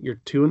question. You're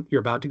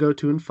about to go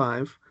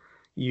 2-5.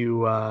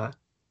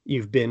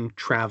 You've been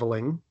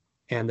traveling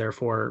and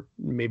therefore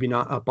maybe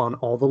not up on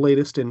all the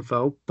latest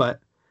info, but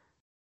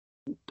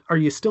are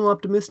you still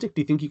optimistic?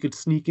 Do you think you could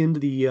sneak into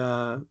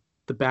the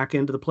back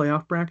end of the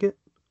playoff bracket?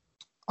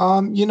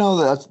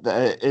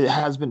 It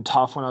has been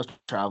tough when I was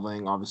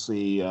traveling.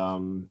 Obviously,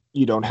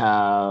 you don't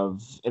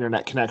have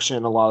internet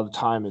connection a lot of the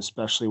time,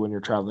 especially when you're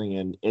traveling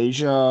in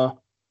Asia.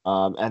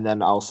 And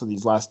then also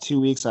these last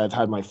 2 weeks, I've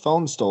had my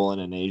phone stolen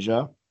in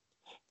Asia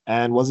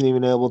and wasn't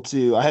even able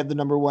to. I had the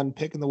number one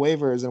pick in the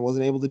waivers and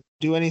wasn't able to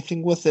do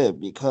anything with it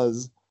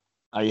because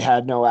I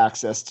had no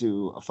access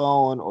to a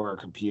phone or a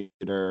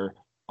computer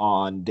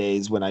on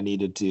days when I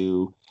needed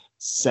to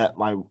set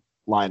my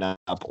lineup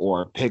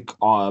or pick,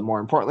 more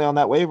importantly, on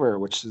that waiver,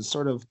 which has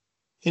sort of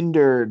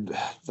hindered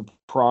the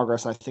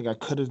progress I think I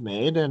could have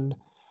made. And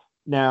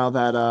now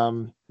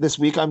that this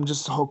week, I'm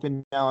just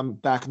hoping now I'm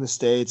back in the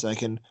States, I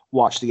can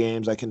watch the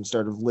games, I can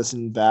sort of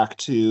listen back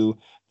to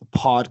the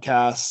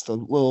podcast a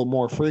little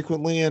more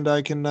frequently, and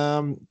I can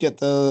get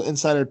the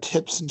insider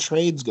tips and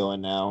trades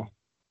going now.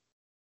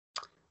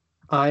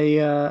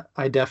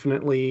 I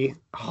definitely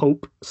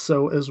hope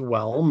so as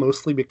well,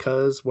 mostly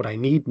because what I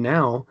need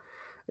now,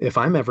 if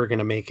I'm ever going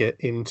to make it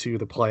into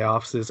the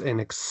playoffs, is an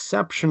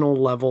exceptional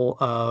level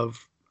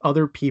of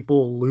other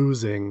people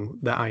losing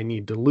that I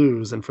need to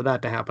lose. And for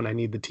that to happen, I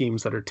need the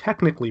teams that are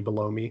technically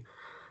below me.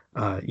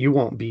 You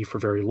won't be for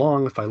very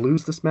long if I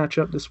lose this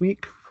matchup this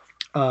week.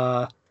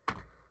 I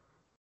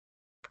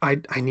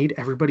need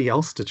everybody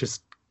else to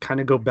just kind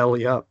of go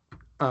belly up.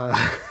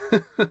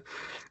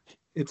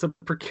 It's a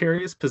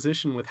precarious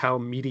position with how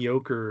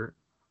mediocre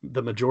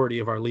the majority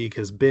of our league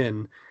has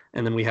been,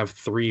 and then we have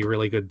 3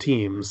 really good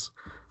teams.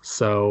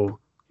 So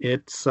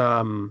it's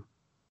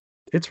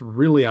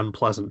really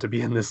unpleasant to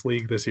be in this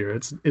league this year.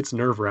 It's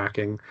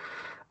nerve-wracking.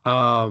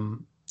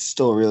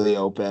 Still really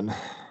open.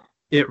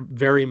 It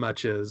very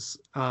much is.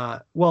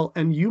 Well,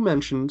 and you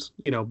mentioned,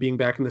 being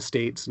back in the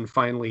States and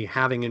finally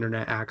having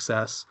internet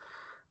access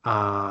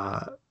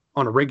on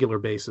a regular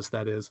basis,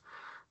 that is,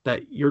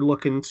 that you're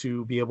looking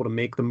to be able to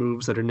make the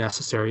moves that are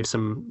necessary,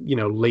 some,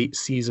 late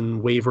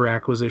season waiver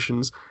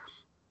acquisitions.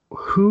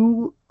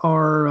 Who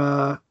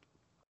are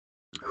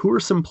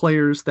some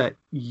players that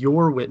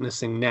you're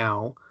witnessing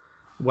now,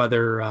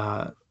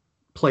 whether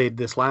played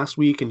this last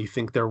week and you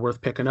think they're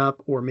worth picking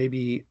up, or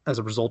maybe as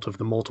a result of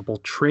the multiple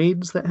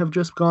trades that have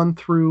just gone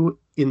through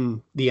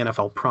in the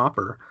NFL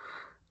proper,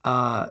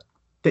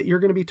 that you're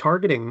going to be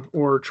targeting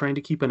or trying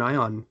to keep an eye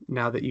on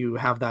now that you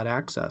have that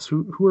access?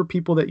 Who are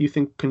people that you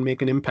think can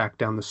make an impact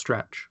down the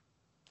stretch?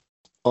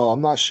 Oh,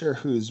 I'm not sure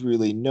who's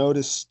really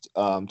noticed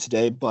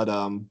today, but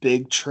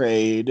big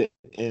trade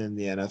in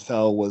the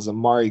NFL was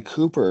Amari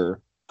Cooper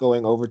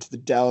going over to the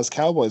Dallas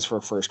Cowboys for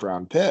a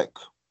first-round pick.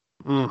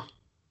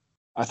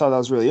 I thought that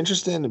was really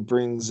interesting. It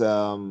brings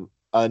a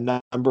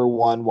number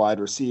 1 wide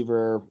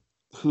receiver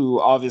who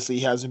obviously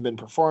hasn't been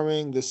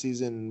performing this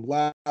season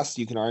last,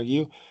 you can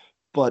argue,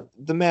 but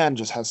the man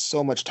just has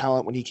so much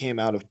talent when he came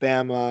out of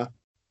Bama.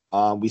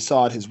 We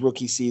saw it his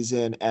rookie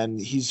season, and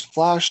he's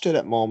flashed it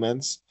at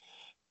moments.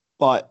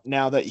 But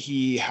now that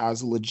he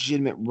has a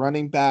legitimate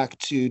running back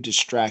to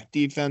distract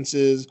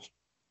defenses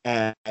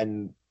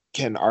and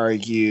can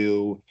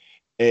argue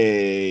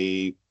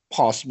a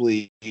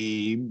possibly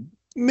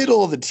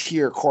middle of the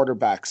tier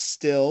quarterback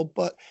still,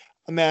 but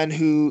a man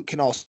who can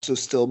also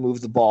still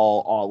move the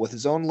ball with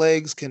his own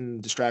legs,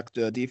 can distract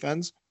the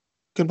defense,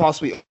 can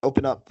possibly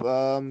open up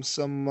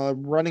some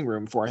running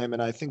room for him.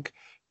 And I think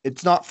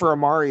it's not for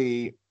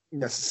Amari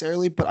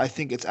necessarily, but I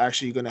think it's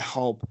actually going to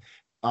help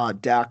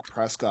Dak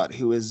Prescott,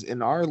 who is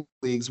in our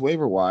league's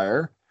waiver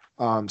wire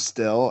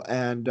still,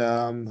 and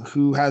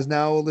who has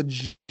now a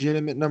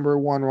legitimate number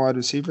 1 wide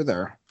receiver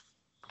there.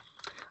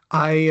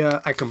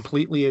 I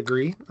completely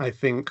agree. I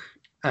think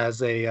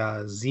as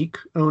a Zeke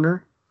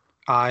owner,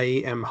 I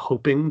am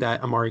hoping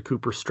that Amari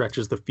Cooper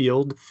stretches the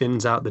field,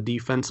 thins out the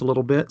defense a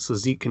little bit, so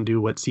Zeke can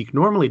do what Zeke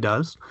normally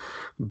does,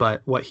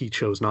 but what he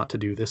chose not to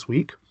do this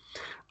week.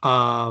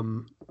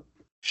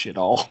 Shit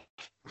all.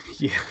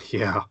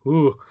 Yeah.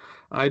 Ooh,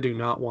 I do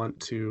not want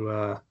to.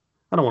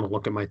 I don't want to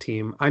look at my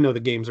team. I know the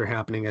games are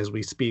happening as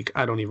we speak.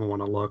 I don't even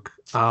want to look.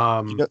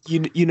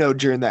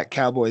 During that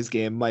Cowboys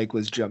game, Mike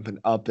was jumping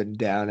up and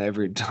down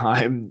every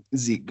time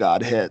Zeke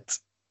got hit.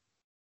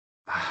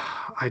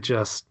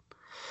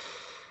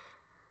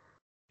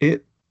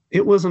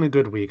 It wasn't a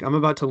good week. I'm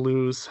about to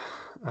lose.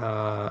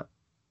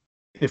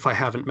 If I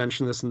haven't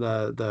mentioned this in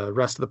the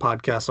rest of the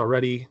podcast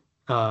already,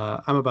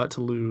 I'm about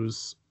to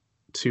lose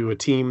to a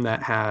team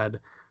that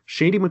had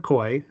Shady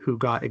McCoy, who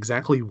got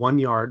exactly 1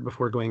 yard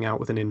before going out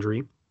with an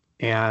injury,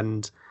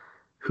 and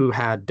who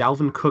had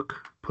Dalvin Cook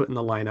put in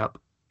the lineup.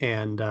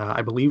 And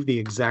I believe the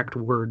exact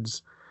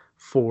words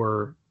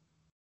for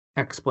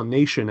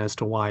explanation as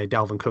to why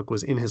Dalvin Cook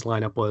was in his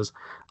lineup was,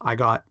 "I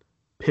got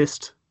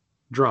pissed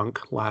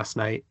drunk last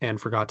night and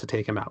forgot to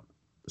take him out."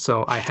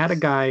 So I had a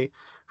guy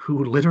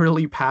who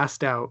literally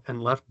passed out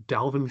and left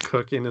Dalvin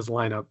Cook in his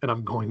lineup, and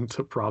I'm going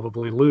to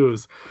probably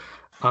lose.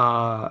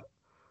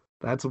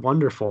 That's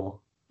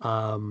wonderful.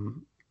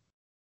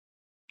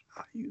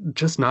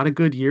 Just not a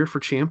good year for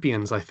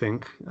champions, I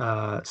think,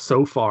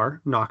 so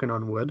far, knocking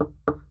on wood.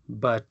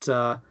 But,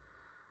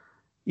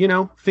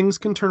 things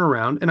can turn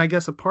around. And I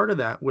guess a part of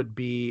that would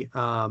be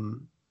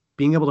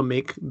being able to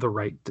make the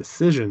right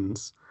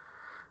decisions.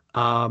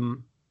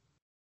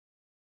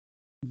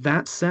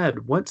 That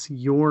said, what's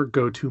your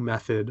go-to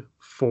method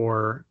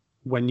for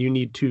when you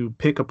need to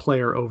pick a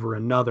player over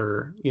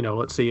another?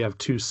 Let's say you have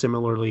 2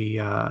 similarly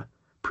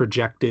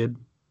projected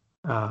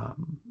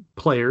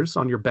players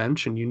on your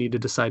bench and you need to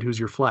decide who's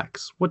your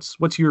flex.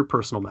 What's your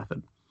personal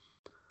method?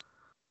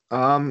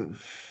 Um,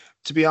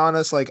 to be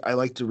honest, like I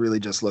like to really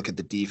just look at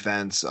the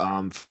defense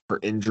for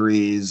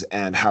injuries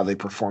and how they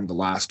performed the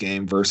last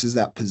game versus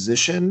that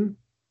position.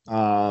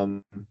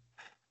 Um,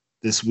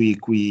 this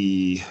week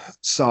we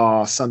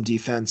saw some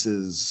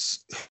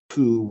defenses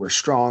who were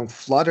strong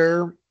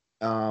flutter,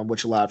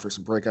 which allowed for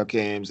some breakout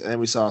games, and then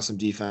we saw some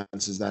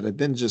defenses that had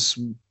been just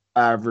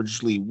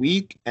averagely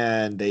weak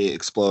and they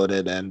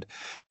exploded and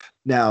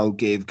now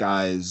gave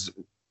guys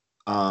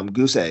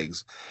goose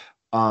eggs.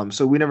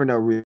 So we never know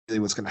really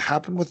what's going to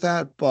happen with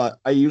that, but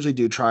I usually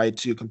do try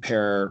to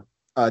compare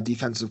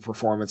defensive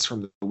performance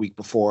from the week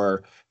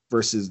before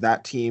versus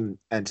that team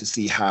and to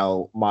see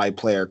how my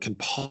player can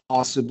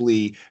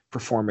possibly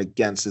perform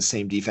against the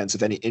same defense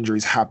if any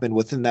injuries happen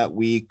within that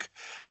week.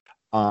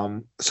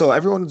 So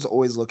everyone's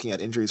always looking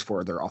at injuries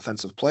for their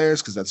offensive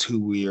players because that's who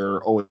we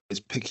are always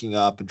picking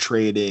up and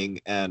trading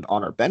and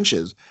on our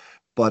benches,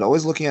 but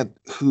always looking at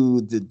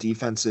who the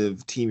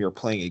defensive team you're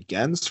playing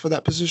against for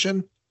that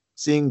position.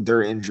 Seeing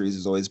their injuries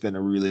has always been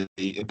a really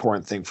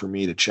important thing for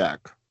me to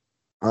check.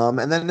 And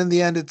then in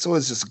the end, it's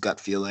always just a gut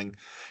feeling.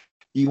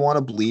 You want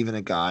to believe in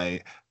a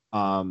guy.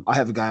 I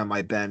have a guy on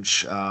my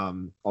bench.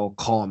 I'll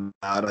call him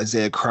out,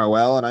 Isaiah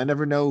Crowell, and I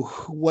never know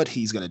what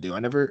he's going to do.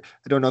 I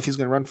don't know if he's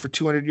going to run for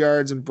 200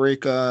 yards and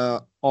break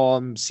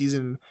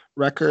season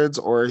records,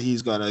 or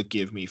he's going to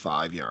give me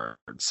 5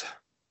 yards.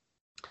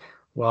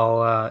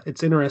 Well,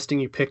 it's interesting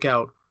you pick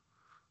out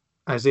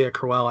Isaiah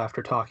Crowell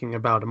after talking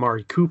about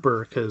Amari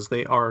Cooper because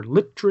they are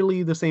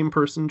literally the same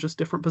person, just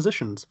different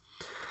positions.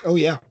 Oh,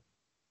 yeah.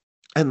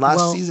 And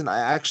last season, I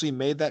actually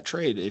made that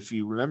trade. If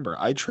you remember,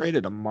 I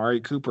traded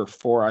Amari Cooper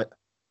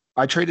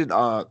I traded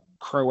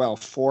Crowell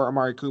for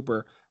Amari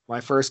Cooper.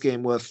 My first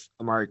game with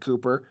Amari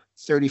Cooper,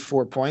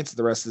 34 points.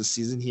 The rest of the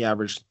season, he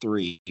averaged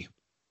 3.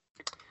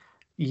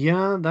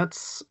 Yeah,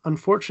 that's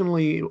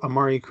unfortunately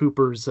Amari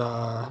Cooper's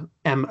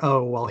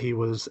MO while he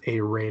was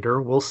a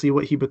Raider. We'll see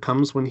what he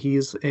becomes when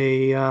he's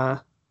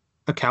a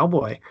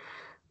Cowboy.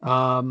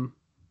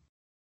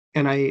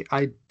 And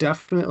I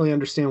definitely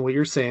understand what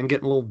you're saying,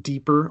 getting a little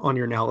deeper on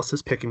your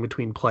analysis, picking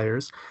between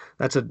players.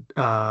 That's an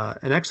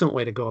excellent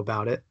way to go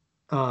about it.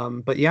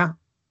 But yeah,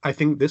 I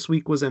think this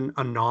week was an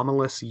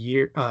anomalous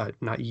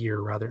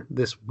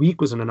this week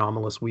was an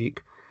anomalous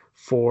week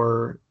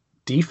for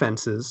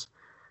defenses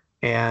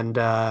and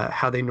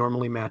how they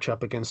normally match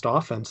up against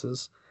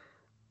offenses.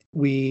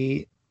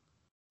 We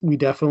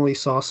definitely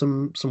saw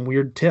some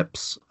weird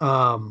tips.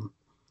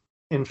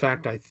 In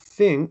fact, I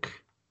think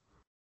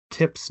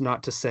tips,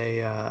 not to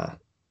say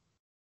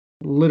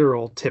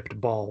literal tipped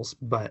balls,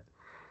 but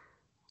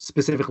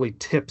specifically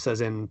tips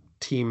as in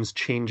teams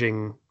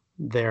changing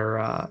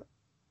their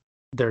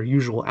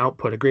usual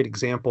output. A great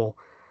example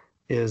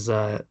is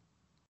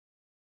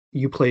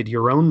you played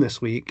your own this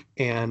week,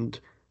 and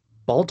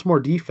Baltimore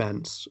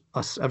defense,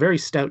 a very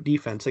stout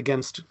defense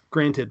against,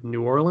 granted,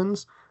 New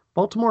Orleans.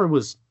 Baltimore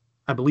was,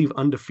 I believe,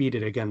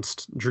 undefeated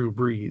against Drew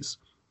Brees.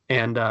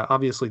 And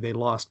obviously they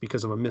lost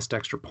because of a missed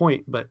extra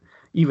point. But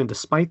even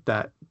despite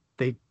that,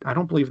 I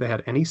don't believe they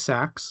had any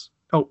sacks.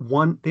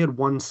 They had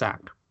 1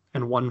 sack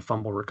and 1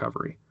 fumble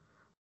recovery.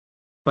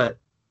 But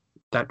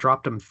that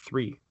dropped them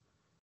 3.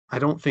 I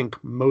don't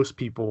think most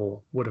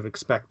people would have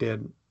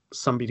expected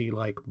somebody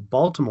like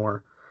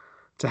Baltimore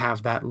to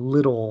have that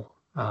little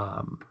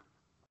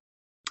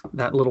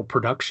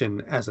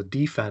production as a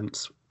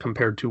defense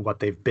compared to what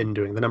they've been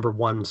doing. The number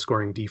 1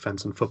 scoring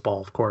defense in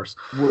football, of course.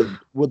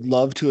 Would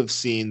love to have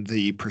seen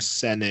the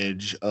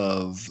percentage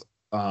of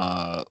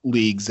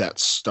leagues that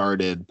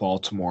started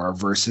Baltimore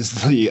versus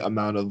the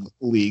amount of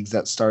leagues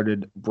that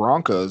started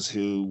Broncos,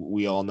 who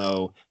we all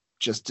know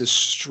just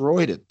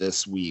destroyed it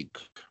this week.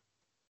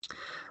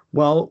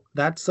 Well,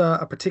 that's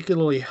a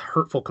particularly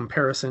hurtful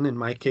comparison in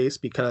my case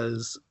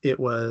because it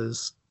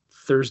was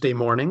Thursday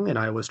morning and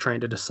I was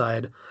trying to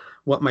decide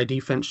what my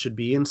defense should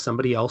be, and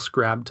somebody else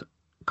grabbed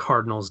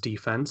Cardinals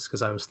defense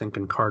because I was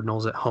thinking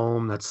Cardinals at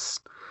home. That's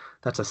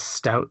a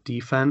stout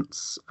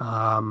defense.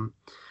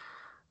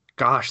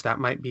 Gosh, that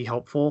might be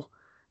helpful.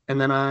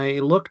 And then I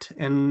looked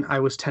and I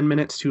was 10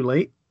 minutes too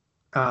late.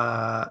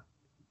 They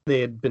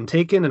had been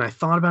taken, and I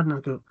thought about it and I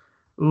go,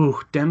 ooh,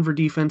 Denver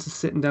defense is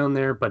sitting down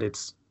there, but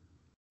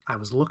I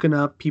was looking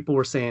up, people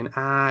were saying,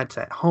 it's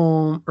at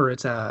home, or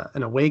it's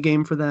an away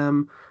game for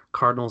them.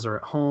 Cardinals are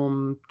at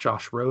home,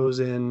 Josh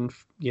Rosen,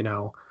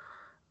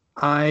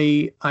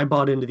 I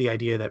bought into the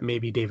idea that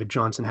maybe David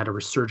Johnson had a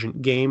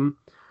resurgent game.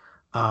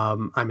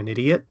 I'm an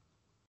idiot.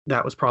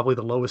 That was probably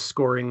the lowest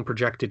scoring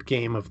projected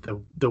game of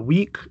the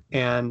week,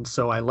 and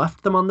so I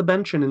left them on the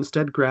bench and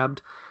instead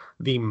grabbed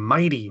the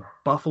mighty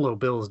Buffalo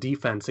Bills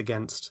defense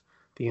against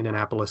the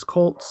Indianapolis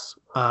Colts.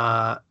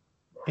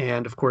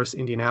 And of course,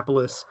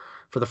 Indianapolis,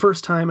 for the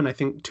first time in I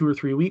think 2 or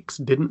 3 weeks,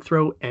 didn't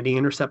throw any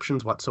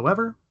interceptions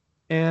whatsoever,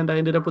 and I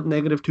ended up with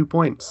 -2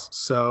 points.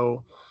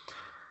 So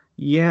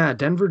yeah,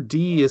 Denver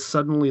D is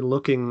suddenly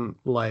looking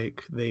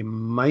like they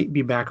might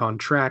be back on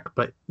track,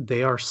 but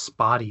they are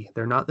spotty.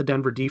 They're not the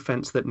Denver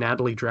defense that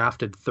Natalie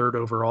drafted 3rd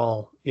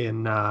overall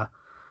in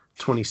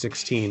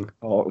 2016.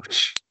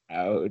 Ouch.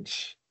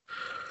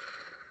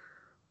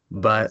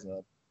 But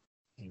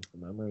painful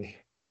memory.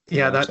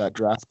 yeah, That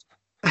draft.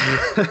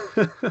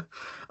 I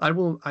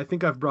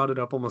think I've brought it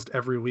up almost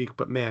every week,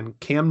 but man,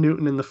 Cam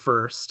Newton in the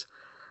first.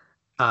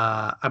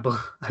 I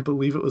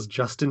believe it was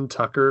Justin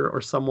Tucker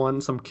or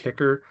some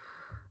kicker,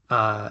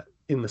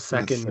 in the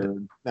second.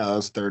 No, that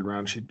was third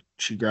round.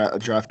 She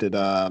drafted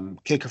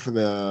kicker for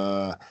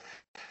it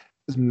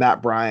was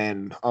Matt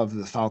Bryan of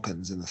the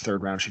Falcons in the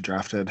third round. She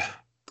drafted.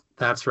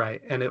 That's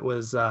right, and it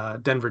was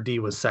Denver D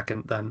was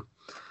second then.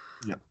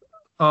 Yep.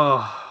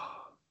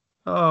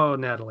 Oh,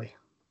 Natalie,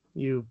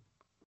 you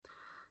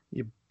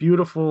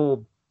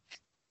beautiful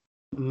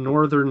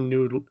northern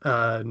New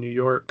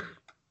York.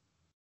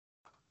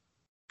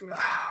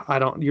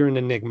 You're an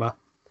enigma.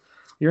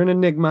 You're an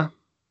enigma,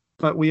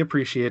 but we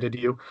appreciated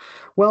you.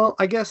 Well,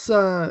 I guess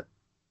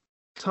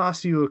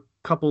toss you a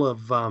couple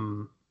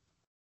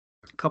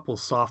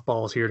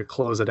softballs here to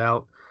close it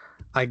out.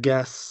 I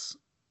guess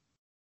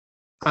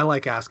I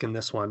like asking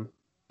this one,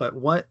 but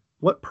what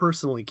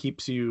personally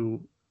keeps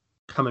you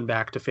coming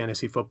back to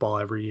fantasy football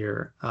every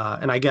year?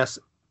 And I guess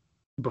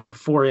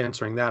before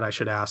answering that, I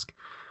should ask,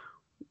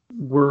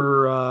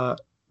 were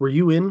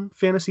you in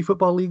fantasy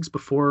football leagues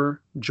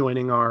before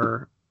joining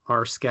our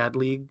SCAD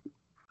league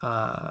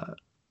our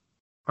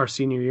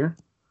senior year?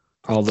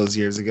 All those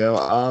years ago?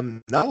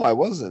 No, I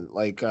wasn't.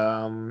 Like,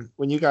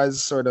 when you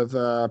guys sort of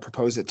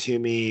proposed it to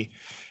me,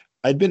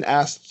 I'd been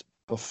asked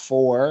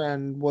before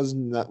and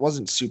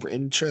wasn't super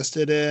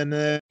interested in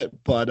it.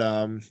 But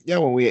yeah,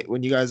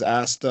 when you guys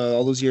asked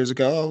all those years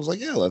ago, I was like,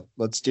 yeah,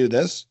 let's do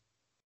this.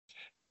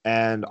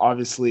 And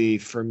obviously,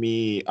 for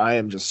me, I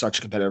am just such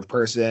a competitive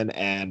person,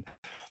 and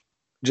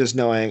just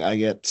knowing I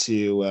get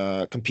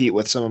to compete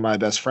with some of my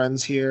best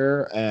friends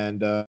here,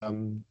 and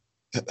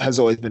has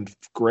always been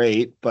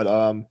great. But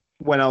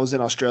when I was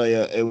in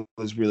Australia, it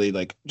was really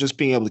like just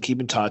being able to keep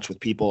in touch with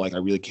people like I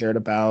really cared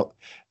about,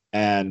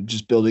 and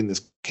just building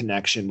this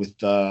connection with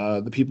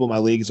the people in my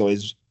league has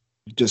always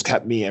just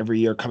kept me every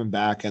year coming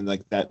back, and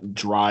like that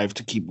drive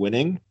to keep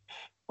winning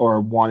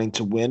or wanting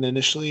to win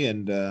initially.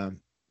 And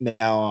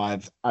now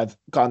I've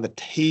gotten the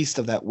taste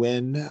of that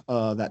win,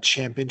 that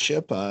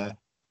championship. I'm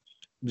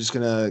just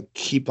gonna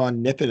keep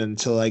on nipping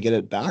until I get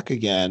it back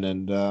again.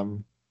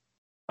 And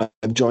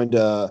I've joined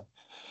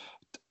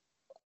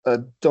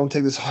don't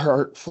take this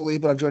heartfully,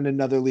 but I've joined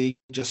another league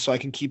just so I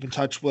can keep in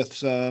touch with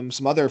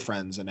some other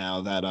friends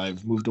now that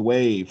I've moved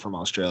away from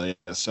Australia.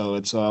 So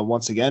it's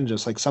once again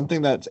just like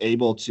something that's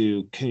able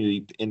to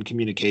keep in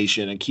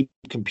communication and keep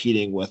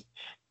competing with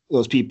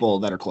those people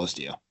that are close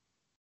to you.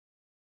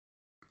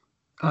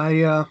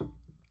 I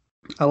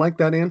like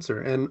that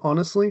answer, and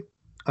honestly,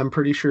 I'm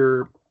pretty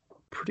sure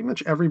pretty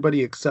much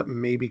everybody except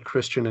maybe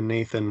Christian and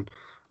Nathan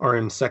are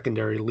in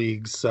secondary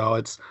leagues, so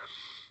it's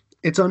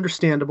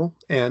understandable,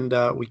 and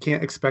we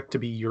can't expect to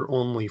be your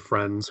only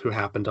friends who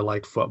happen to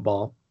like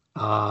football.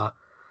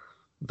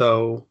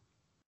 Though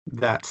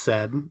that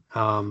said,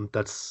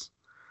 that's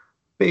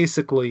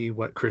basically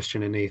what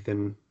Christian and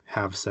Nathan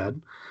have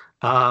said.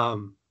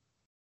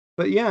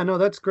 But yeah, no,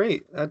 that's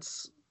great.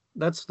 That's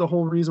the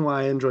whole reason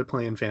why I enjoy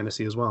playing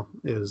fantasy as well,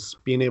 is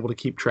being able to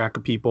keep track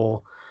of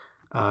people,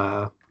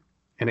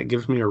 and it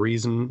gives me a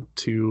reason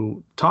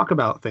to talk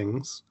about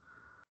things.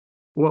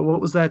 What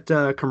was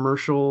that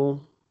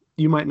commercial?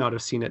 You might not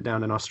have seen it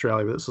down in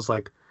Australia, but this was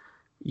like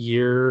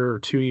year or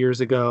 2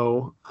 years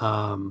ago.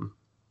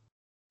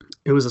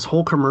 It was this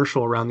whole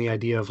commercial around the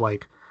idea of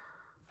like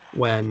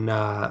when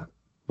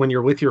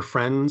you're with your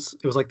friends,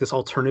 it was like this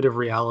alternative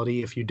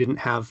reality. If you didn't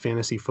have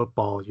fantasy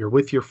football, you're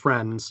with your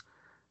friends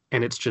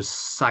and it's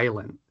just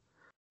silent.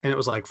 And it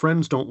was like,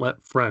 friends don't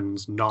let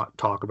friends not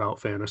talk about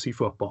fantasy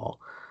football.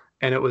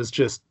 And it was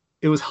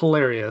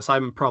hilarious.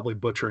 I'm probably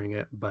butchering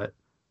it, but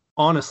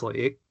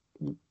honestly,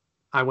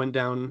 I went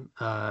down,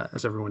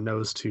 as everyone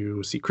knows,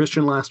 to see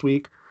Christian last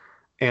week,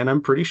 and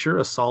I'm pretty sure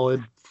a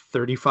solid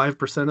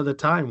 35% of the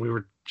time we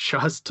were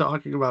just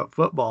talking about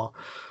football.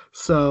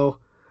 So,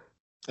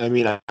 I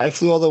mean, I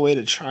flew all the way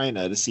to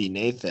China to see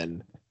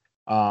Nathan,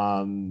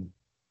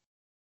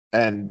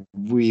 and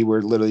we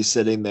were literally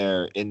sitting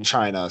there in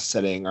China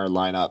setting our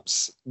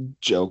lineups,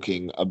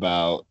 joking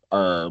about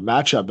our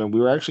matchup, and we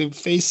were actually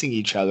facing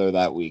each other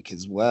that week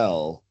as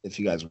well, if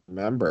you guys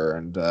remember,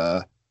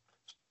 and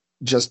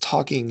just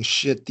talking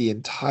shit the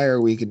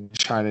entire week in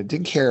China.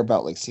 Didn't care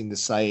about like seeing the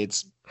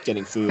sights,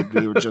 getting food.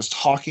 We were just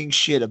talking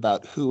shit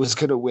about who was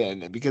going to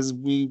win, because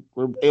we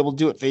were able to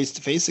do it face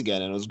to face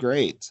again, and it was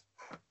great.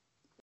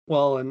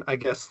 Well, and I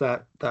guess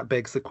that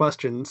begs the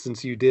question,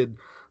 since you did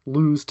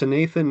lose to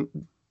Nathan,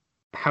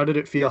 how did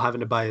it feel having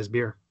to buy his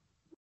beer?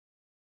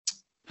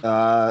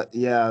 Yeah,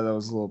 that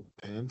was a little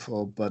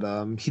painful, but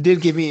he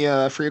did give me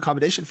a free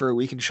accommodation for a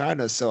week in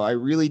China, so I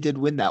really did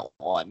win that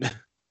one.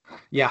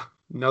 Yeah,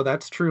 no,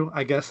 that's true.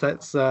 I guess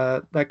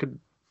that could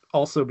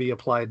also be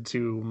applied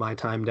to my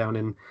time down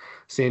in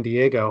San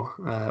Diego.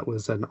 It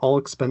was an all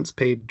expense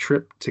paid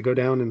trip to go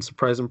down and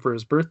surprise him for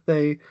his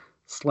birthday.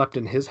 Slept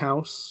in his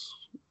house,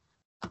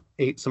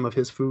 ate some of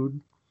his food.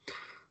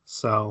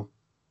 So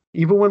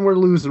even when we're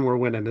losing, we're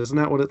winning. Isn't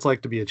that what it's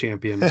like to be a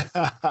champion?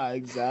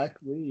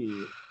 Exactly.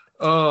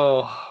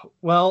 Oh,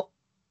 well,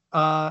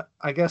 I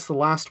guess the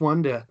last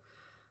one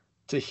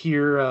to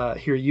hear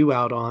you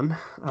out on,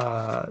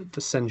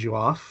 to send you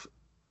off.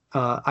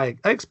 I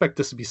expect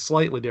this to be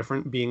slightly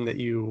different, being that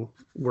you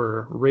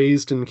were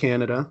raised in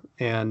Canada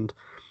and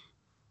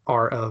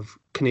are of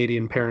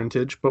Canadian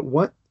parentage. But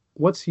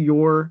what's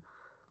your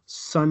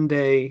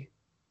Sunday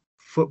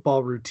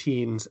football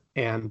routines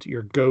and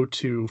your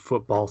go-to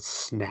football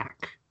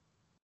snack?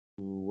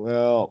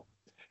 Well,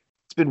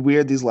 it's been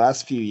weird these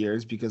last few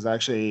years because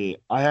actually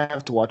I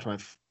have to watch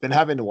been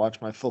having to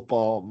watch my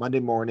football Monday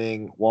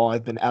morning while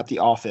I've been at the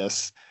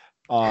office.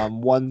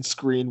 One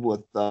screen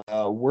with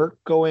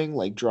work going,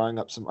 like drawing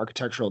up some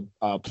architectural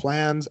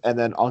plans, and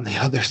then on the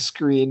other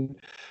screen,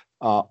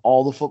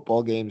 all the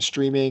football games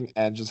streaming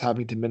and just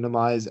having to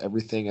minimize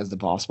everything as the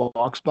boss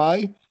walks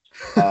by.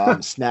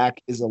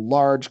 Snack is a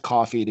large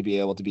coffee to be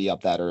able to be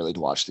up that early to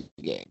watch the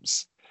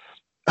games.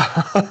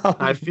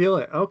 I feel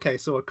it. Okay,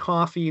 so a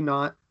coffee,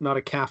 not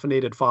a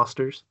caffeinated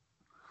Foster's.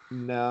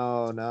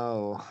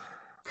 No.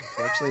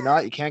 Unfortunately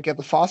not. You can't get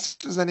the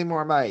Fosters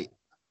anymore, mate.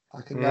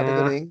 Fucking gotta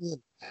go to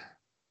England.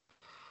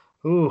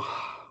 Ooh,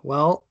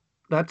 well,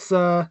 that's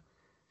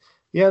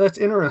that's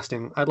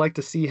interesting. I'd like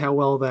to see how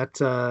well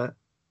that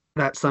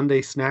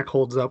Sunday snack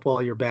holds up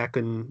while you're back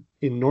in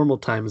normal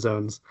time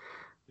zones.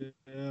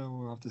 Yeah,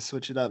 we'll have to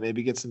switch it up.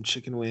 Maybe get some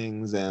chicken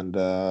wings and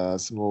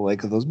some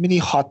like those mini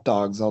hot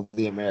dogs all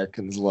the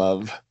Americans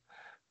love.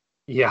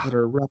 Yeah. That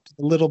are wrapped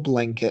in a little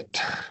blanket.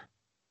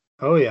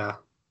 Oh yeah.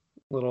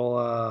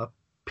 Little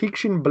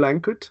Päckchen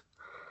blanket.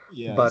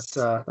 Yes. But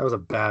that was a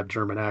bad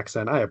German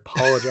accent. I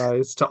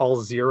apologize to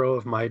all 0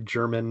 of my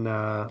German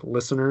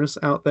listeners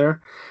out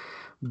there.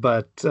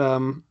 But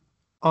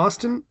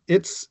Austin,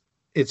 it's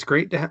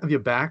great to have you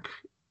back.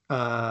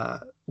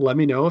 Let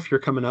me know if you're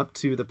coming up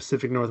to the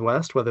Pacific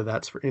Northwest, whether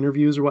that's for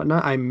interviews or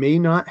whatnot. I may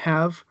not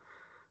have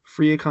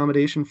free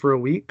accommodation for a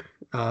week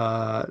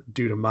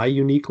due to my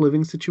unique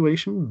living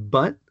situation,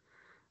 but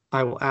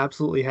I will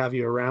absolutely have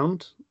you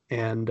around.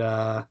 And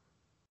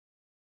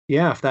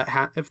if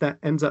that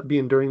ends up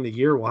being during the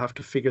year, we'll have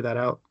to figure that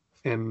out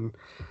and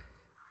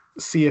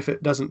see if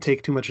it doesn't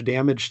take too much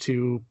damage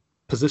to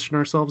position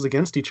ourselves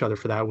against each other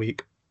for that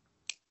week.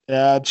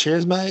 Yeah,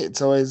 cheers, mate.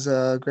 It's always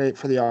great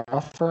for the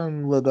offer,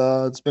 and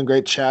it's been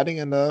great chatting.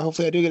 And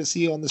hopefully, I do get to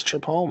see you on this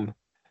trip home.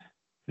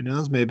 Who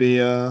knows? Maybe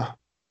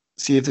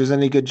see if there's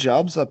any good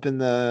jobs up in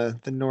the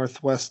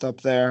Northwest up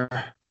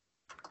there.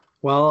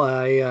 Well,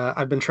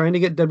 I've been trying to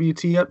get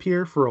WT up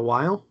here for a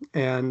while,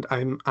 and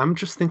I'm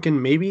just thinking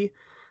maybe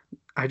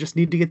I just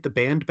need to get the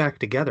band back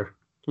together.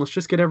 Let's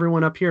just get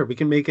everyone up here. We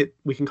can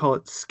call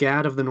it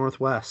SCAD of the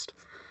Northwest.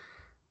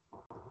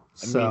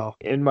 So,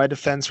 in my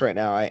defense right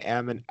now, I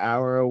am an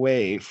hour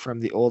away from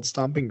the old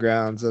stomping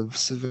grounds of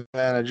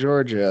Savannah,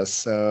 Georgia.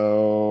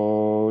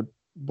 So,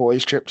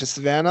 boys' trip to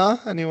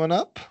Savannah? Anyone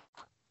up?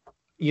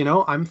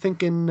 I'm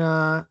thinking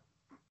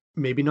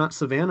maybe not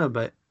Savannah,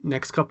 but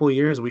next couple of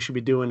years we should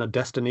be doing a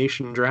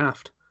destination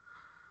draft.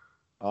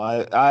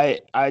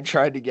 I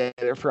tried to get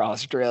it for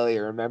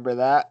Australia, remember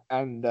that?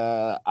 And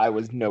I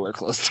was nowhere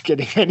close to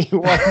getting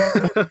anyone.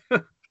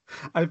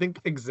 I think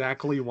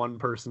exactly one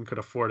person could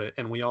afford it,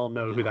 and we all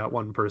know who that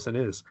one person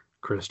is,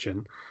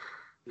 Christian.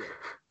 Yeah.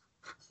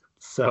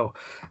 So,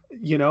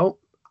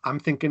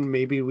 I'm thinking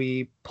maybe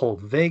we pull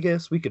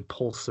Vegas, we could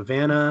pull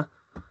Savannah,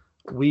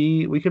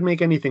 we could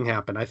make anything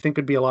happen. I think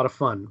it'd be a lot of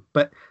fun,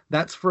 but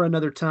that's for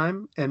another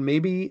time, and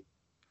maybe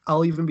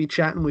I'll even be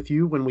chatting with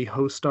you when we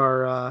host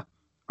our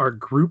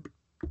group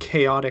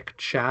chaotic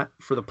chat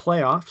for the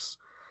playoffs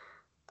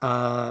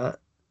at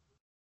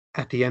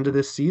the end of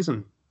this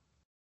season.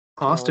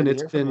 Austin,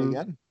 it's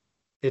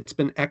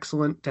been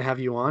excellent to have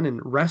you on,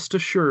 and rest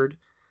assured,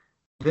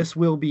 this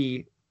will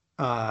be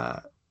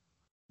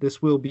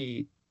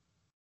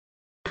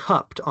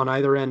cupped on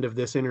either end of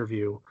this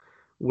interview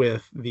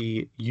with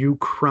the you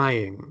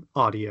crying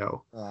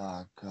audio.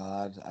 Oh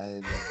God,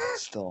 I'm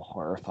still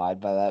horrified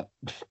by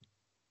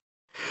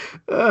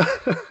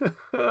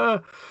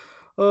that.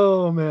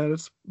 Oh man,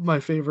 it's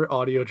my favorite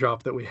audio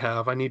drop that we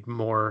have. I need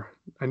more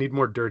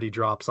dirty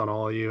drops on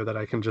all of you that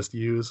I can just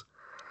use.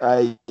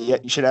 You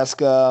should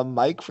ask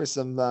Mike for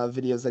some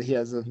videos that he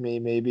has of me.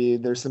 Maybe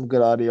there's some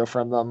good audio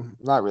from them.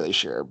 Not really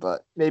sure,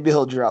 but maybe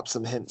he'll drop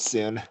some hints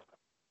soon.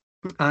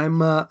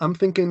 I'm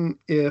thinking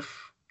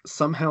if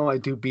somehow I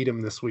do beat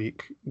him this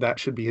week, that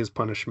should be his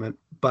punishment.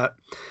 But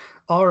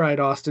all right,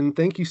 Austin,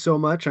 thank you so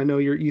much. I know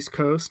you're East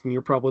Coast and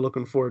you're probably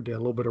looking forward to a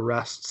little bit of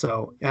rest.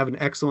 So have an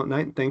excellent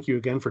night, and thank you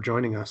again for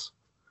joining us.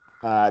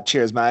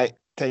 Cheers, mate.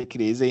 Take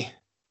it easy.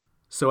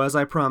 So as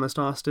I promised,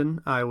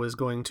 Austin, I was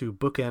going to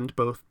bookend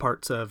both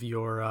parts of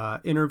your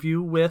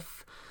interview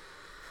with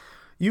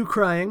you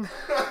crying.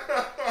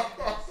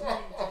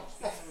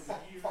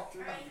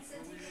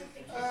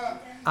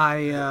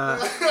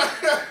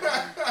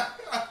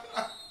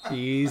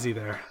 Easy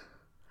there.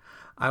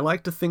 I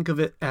like to think of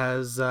it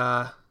as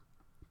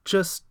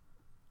just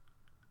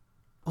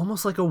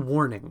almost like a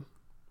warning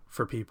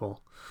for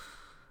people,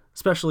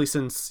 especially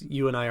since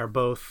you and I are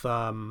both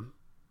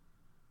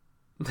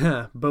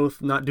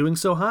both not doing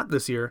so hot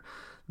this year.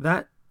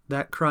 That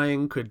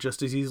crying could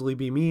just as easily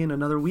be me in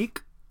another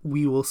week.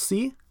 We will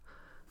see.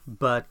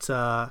 But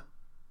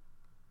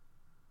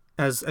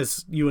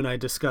as you and I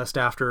discussed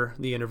after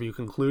the interview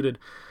concluded,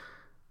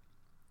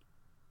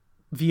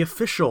 the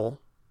official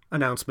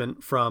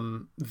announcement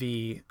from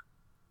the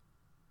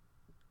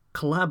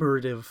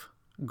collaborative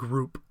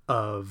group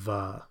of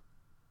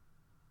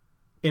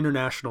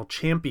international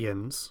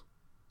champions,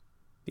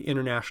 the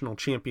international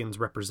champions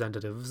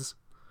representatives,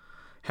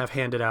 have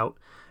handed out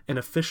an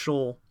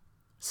official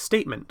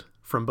statement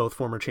from both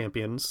former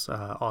champions,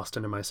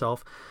 Austin and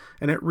myself,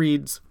 and it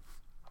reads,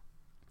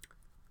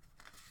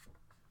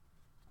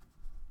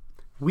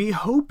 "We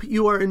hope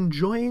you are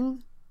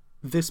enjoying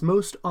this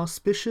most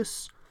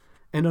auspicious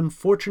and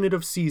unfortunate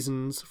of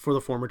seasons for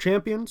the former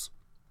champions.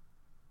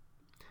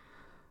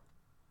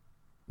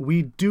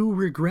 We do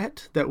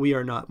regret that we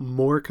are not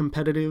more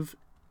competitive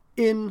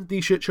in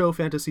the Shit Show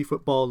Fantasy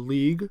Football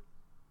League,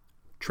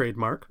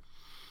 trademark,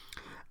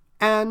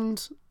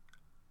 and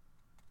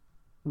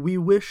we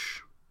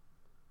wish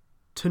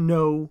to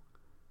know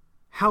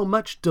how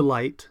much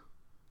delight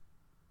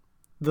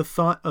the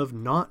thought of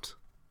not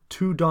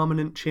two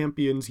dominant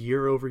champions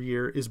year over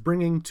year is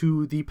bringing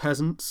to the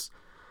peasants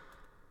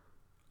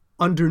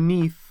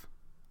underneath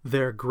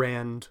their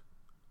grand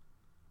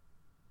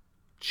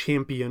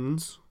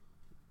champions.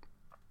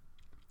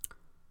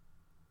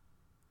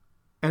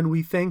 And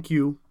we thank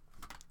you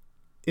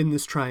in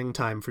this trying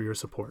time for your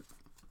support."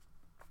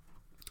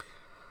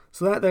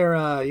 So that there,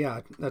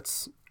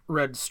 that's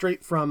read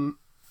straight from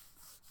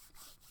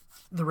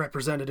the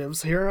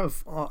representatives here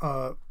of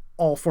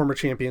all former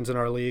champions in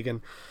our league,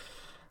 and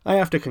I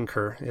have to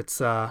concur.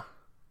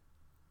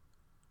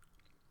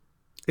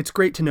 It's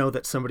great to know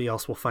that somebody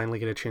else will finally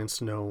get a chance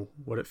to know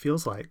what it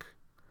feels like.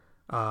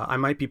 I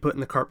might be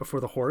putting the cart before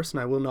the horse, and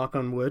I will knock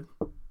on wood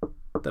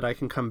that I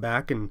can come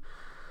back and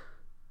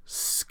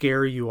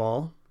scare you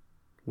all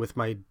with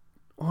my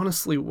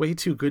honestly way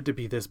too good to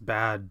be this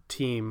bad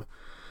team.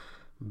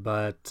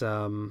 But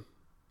who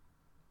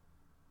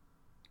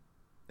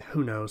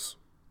knows?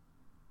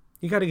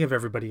 You got to give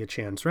everybody a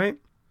chance, right?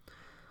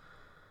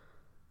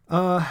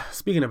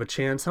 Speaking of a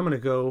chance, I'm going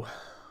to go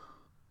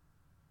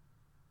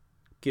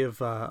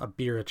give a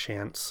beer a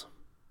chance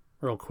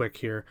real quick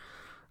here.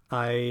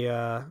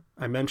 I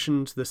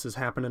mentioned this is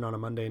happening on a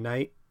Monday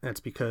night. That's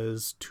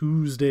because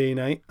Tuesday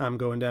night I'm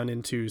going down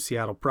into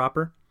Seattle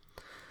proper,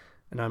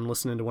 and I'm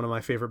listening to one of my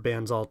favorite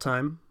bands all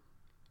time.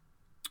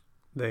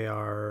 They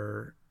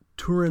are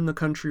touring the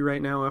country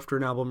right now after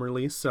an album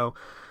release, so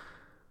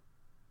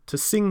to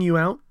sing you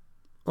out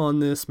on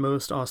this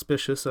most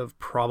auspicious of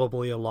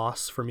probably a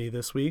loss for me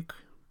this week,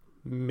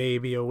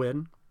 maybe a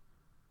win,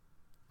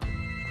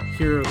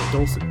 here are the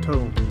dulcet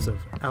tones of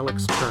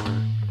Alex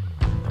Turner.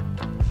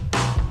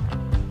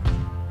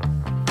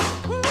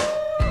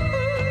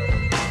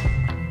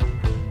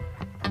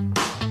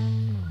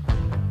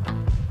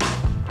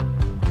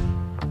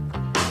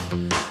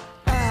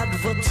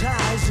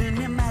 Advertise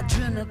in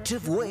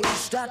imaginative ways.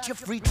 Start your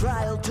free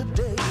trial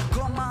today.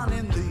 Come on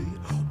in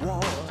the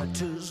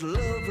water's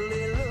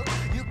lovely look.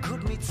 You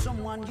could meet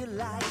someone you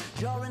like.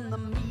 You're in the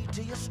meat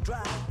of your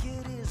strike.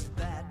 It is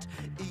that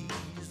easy.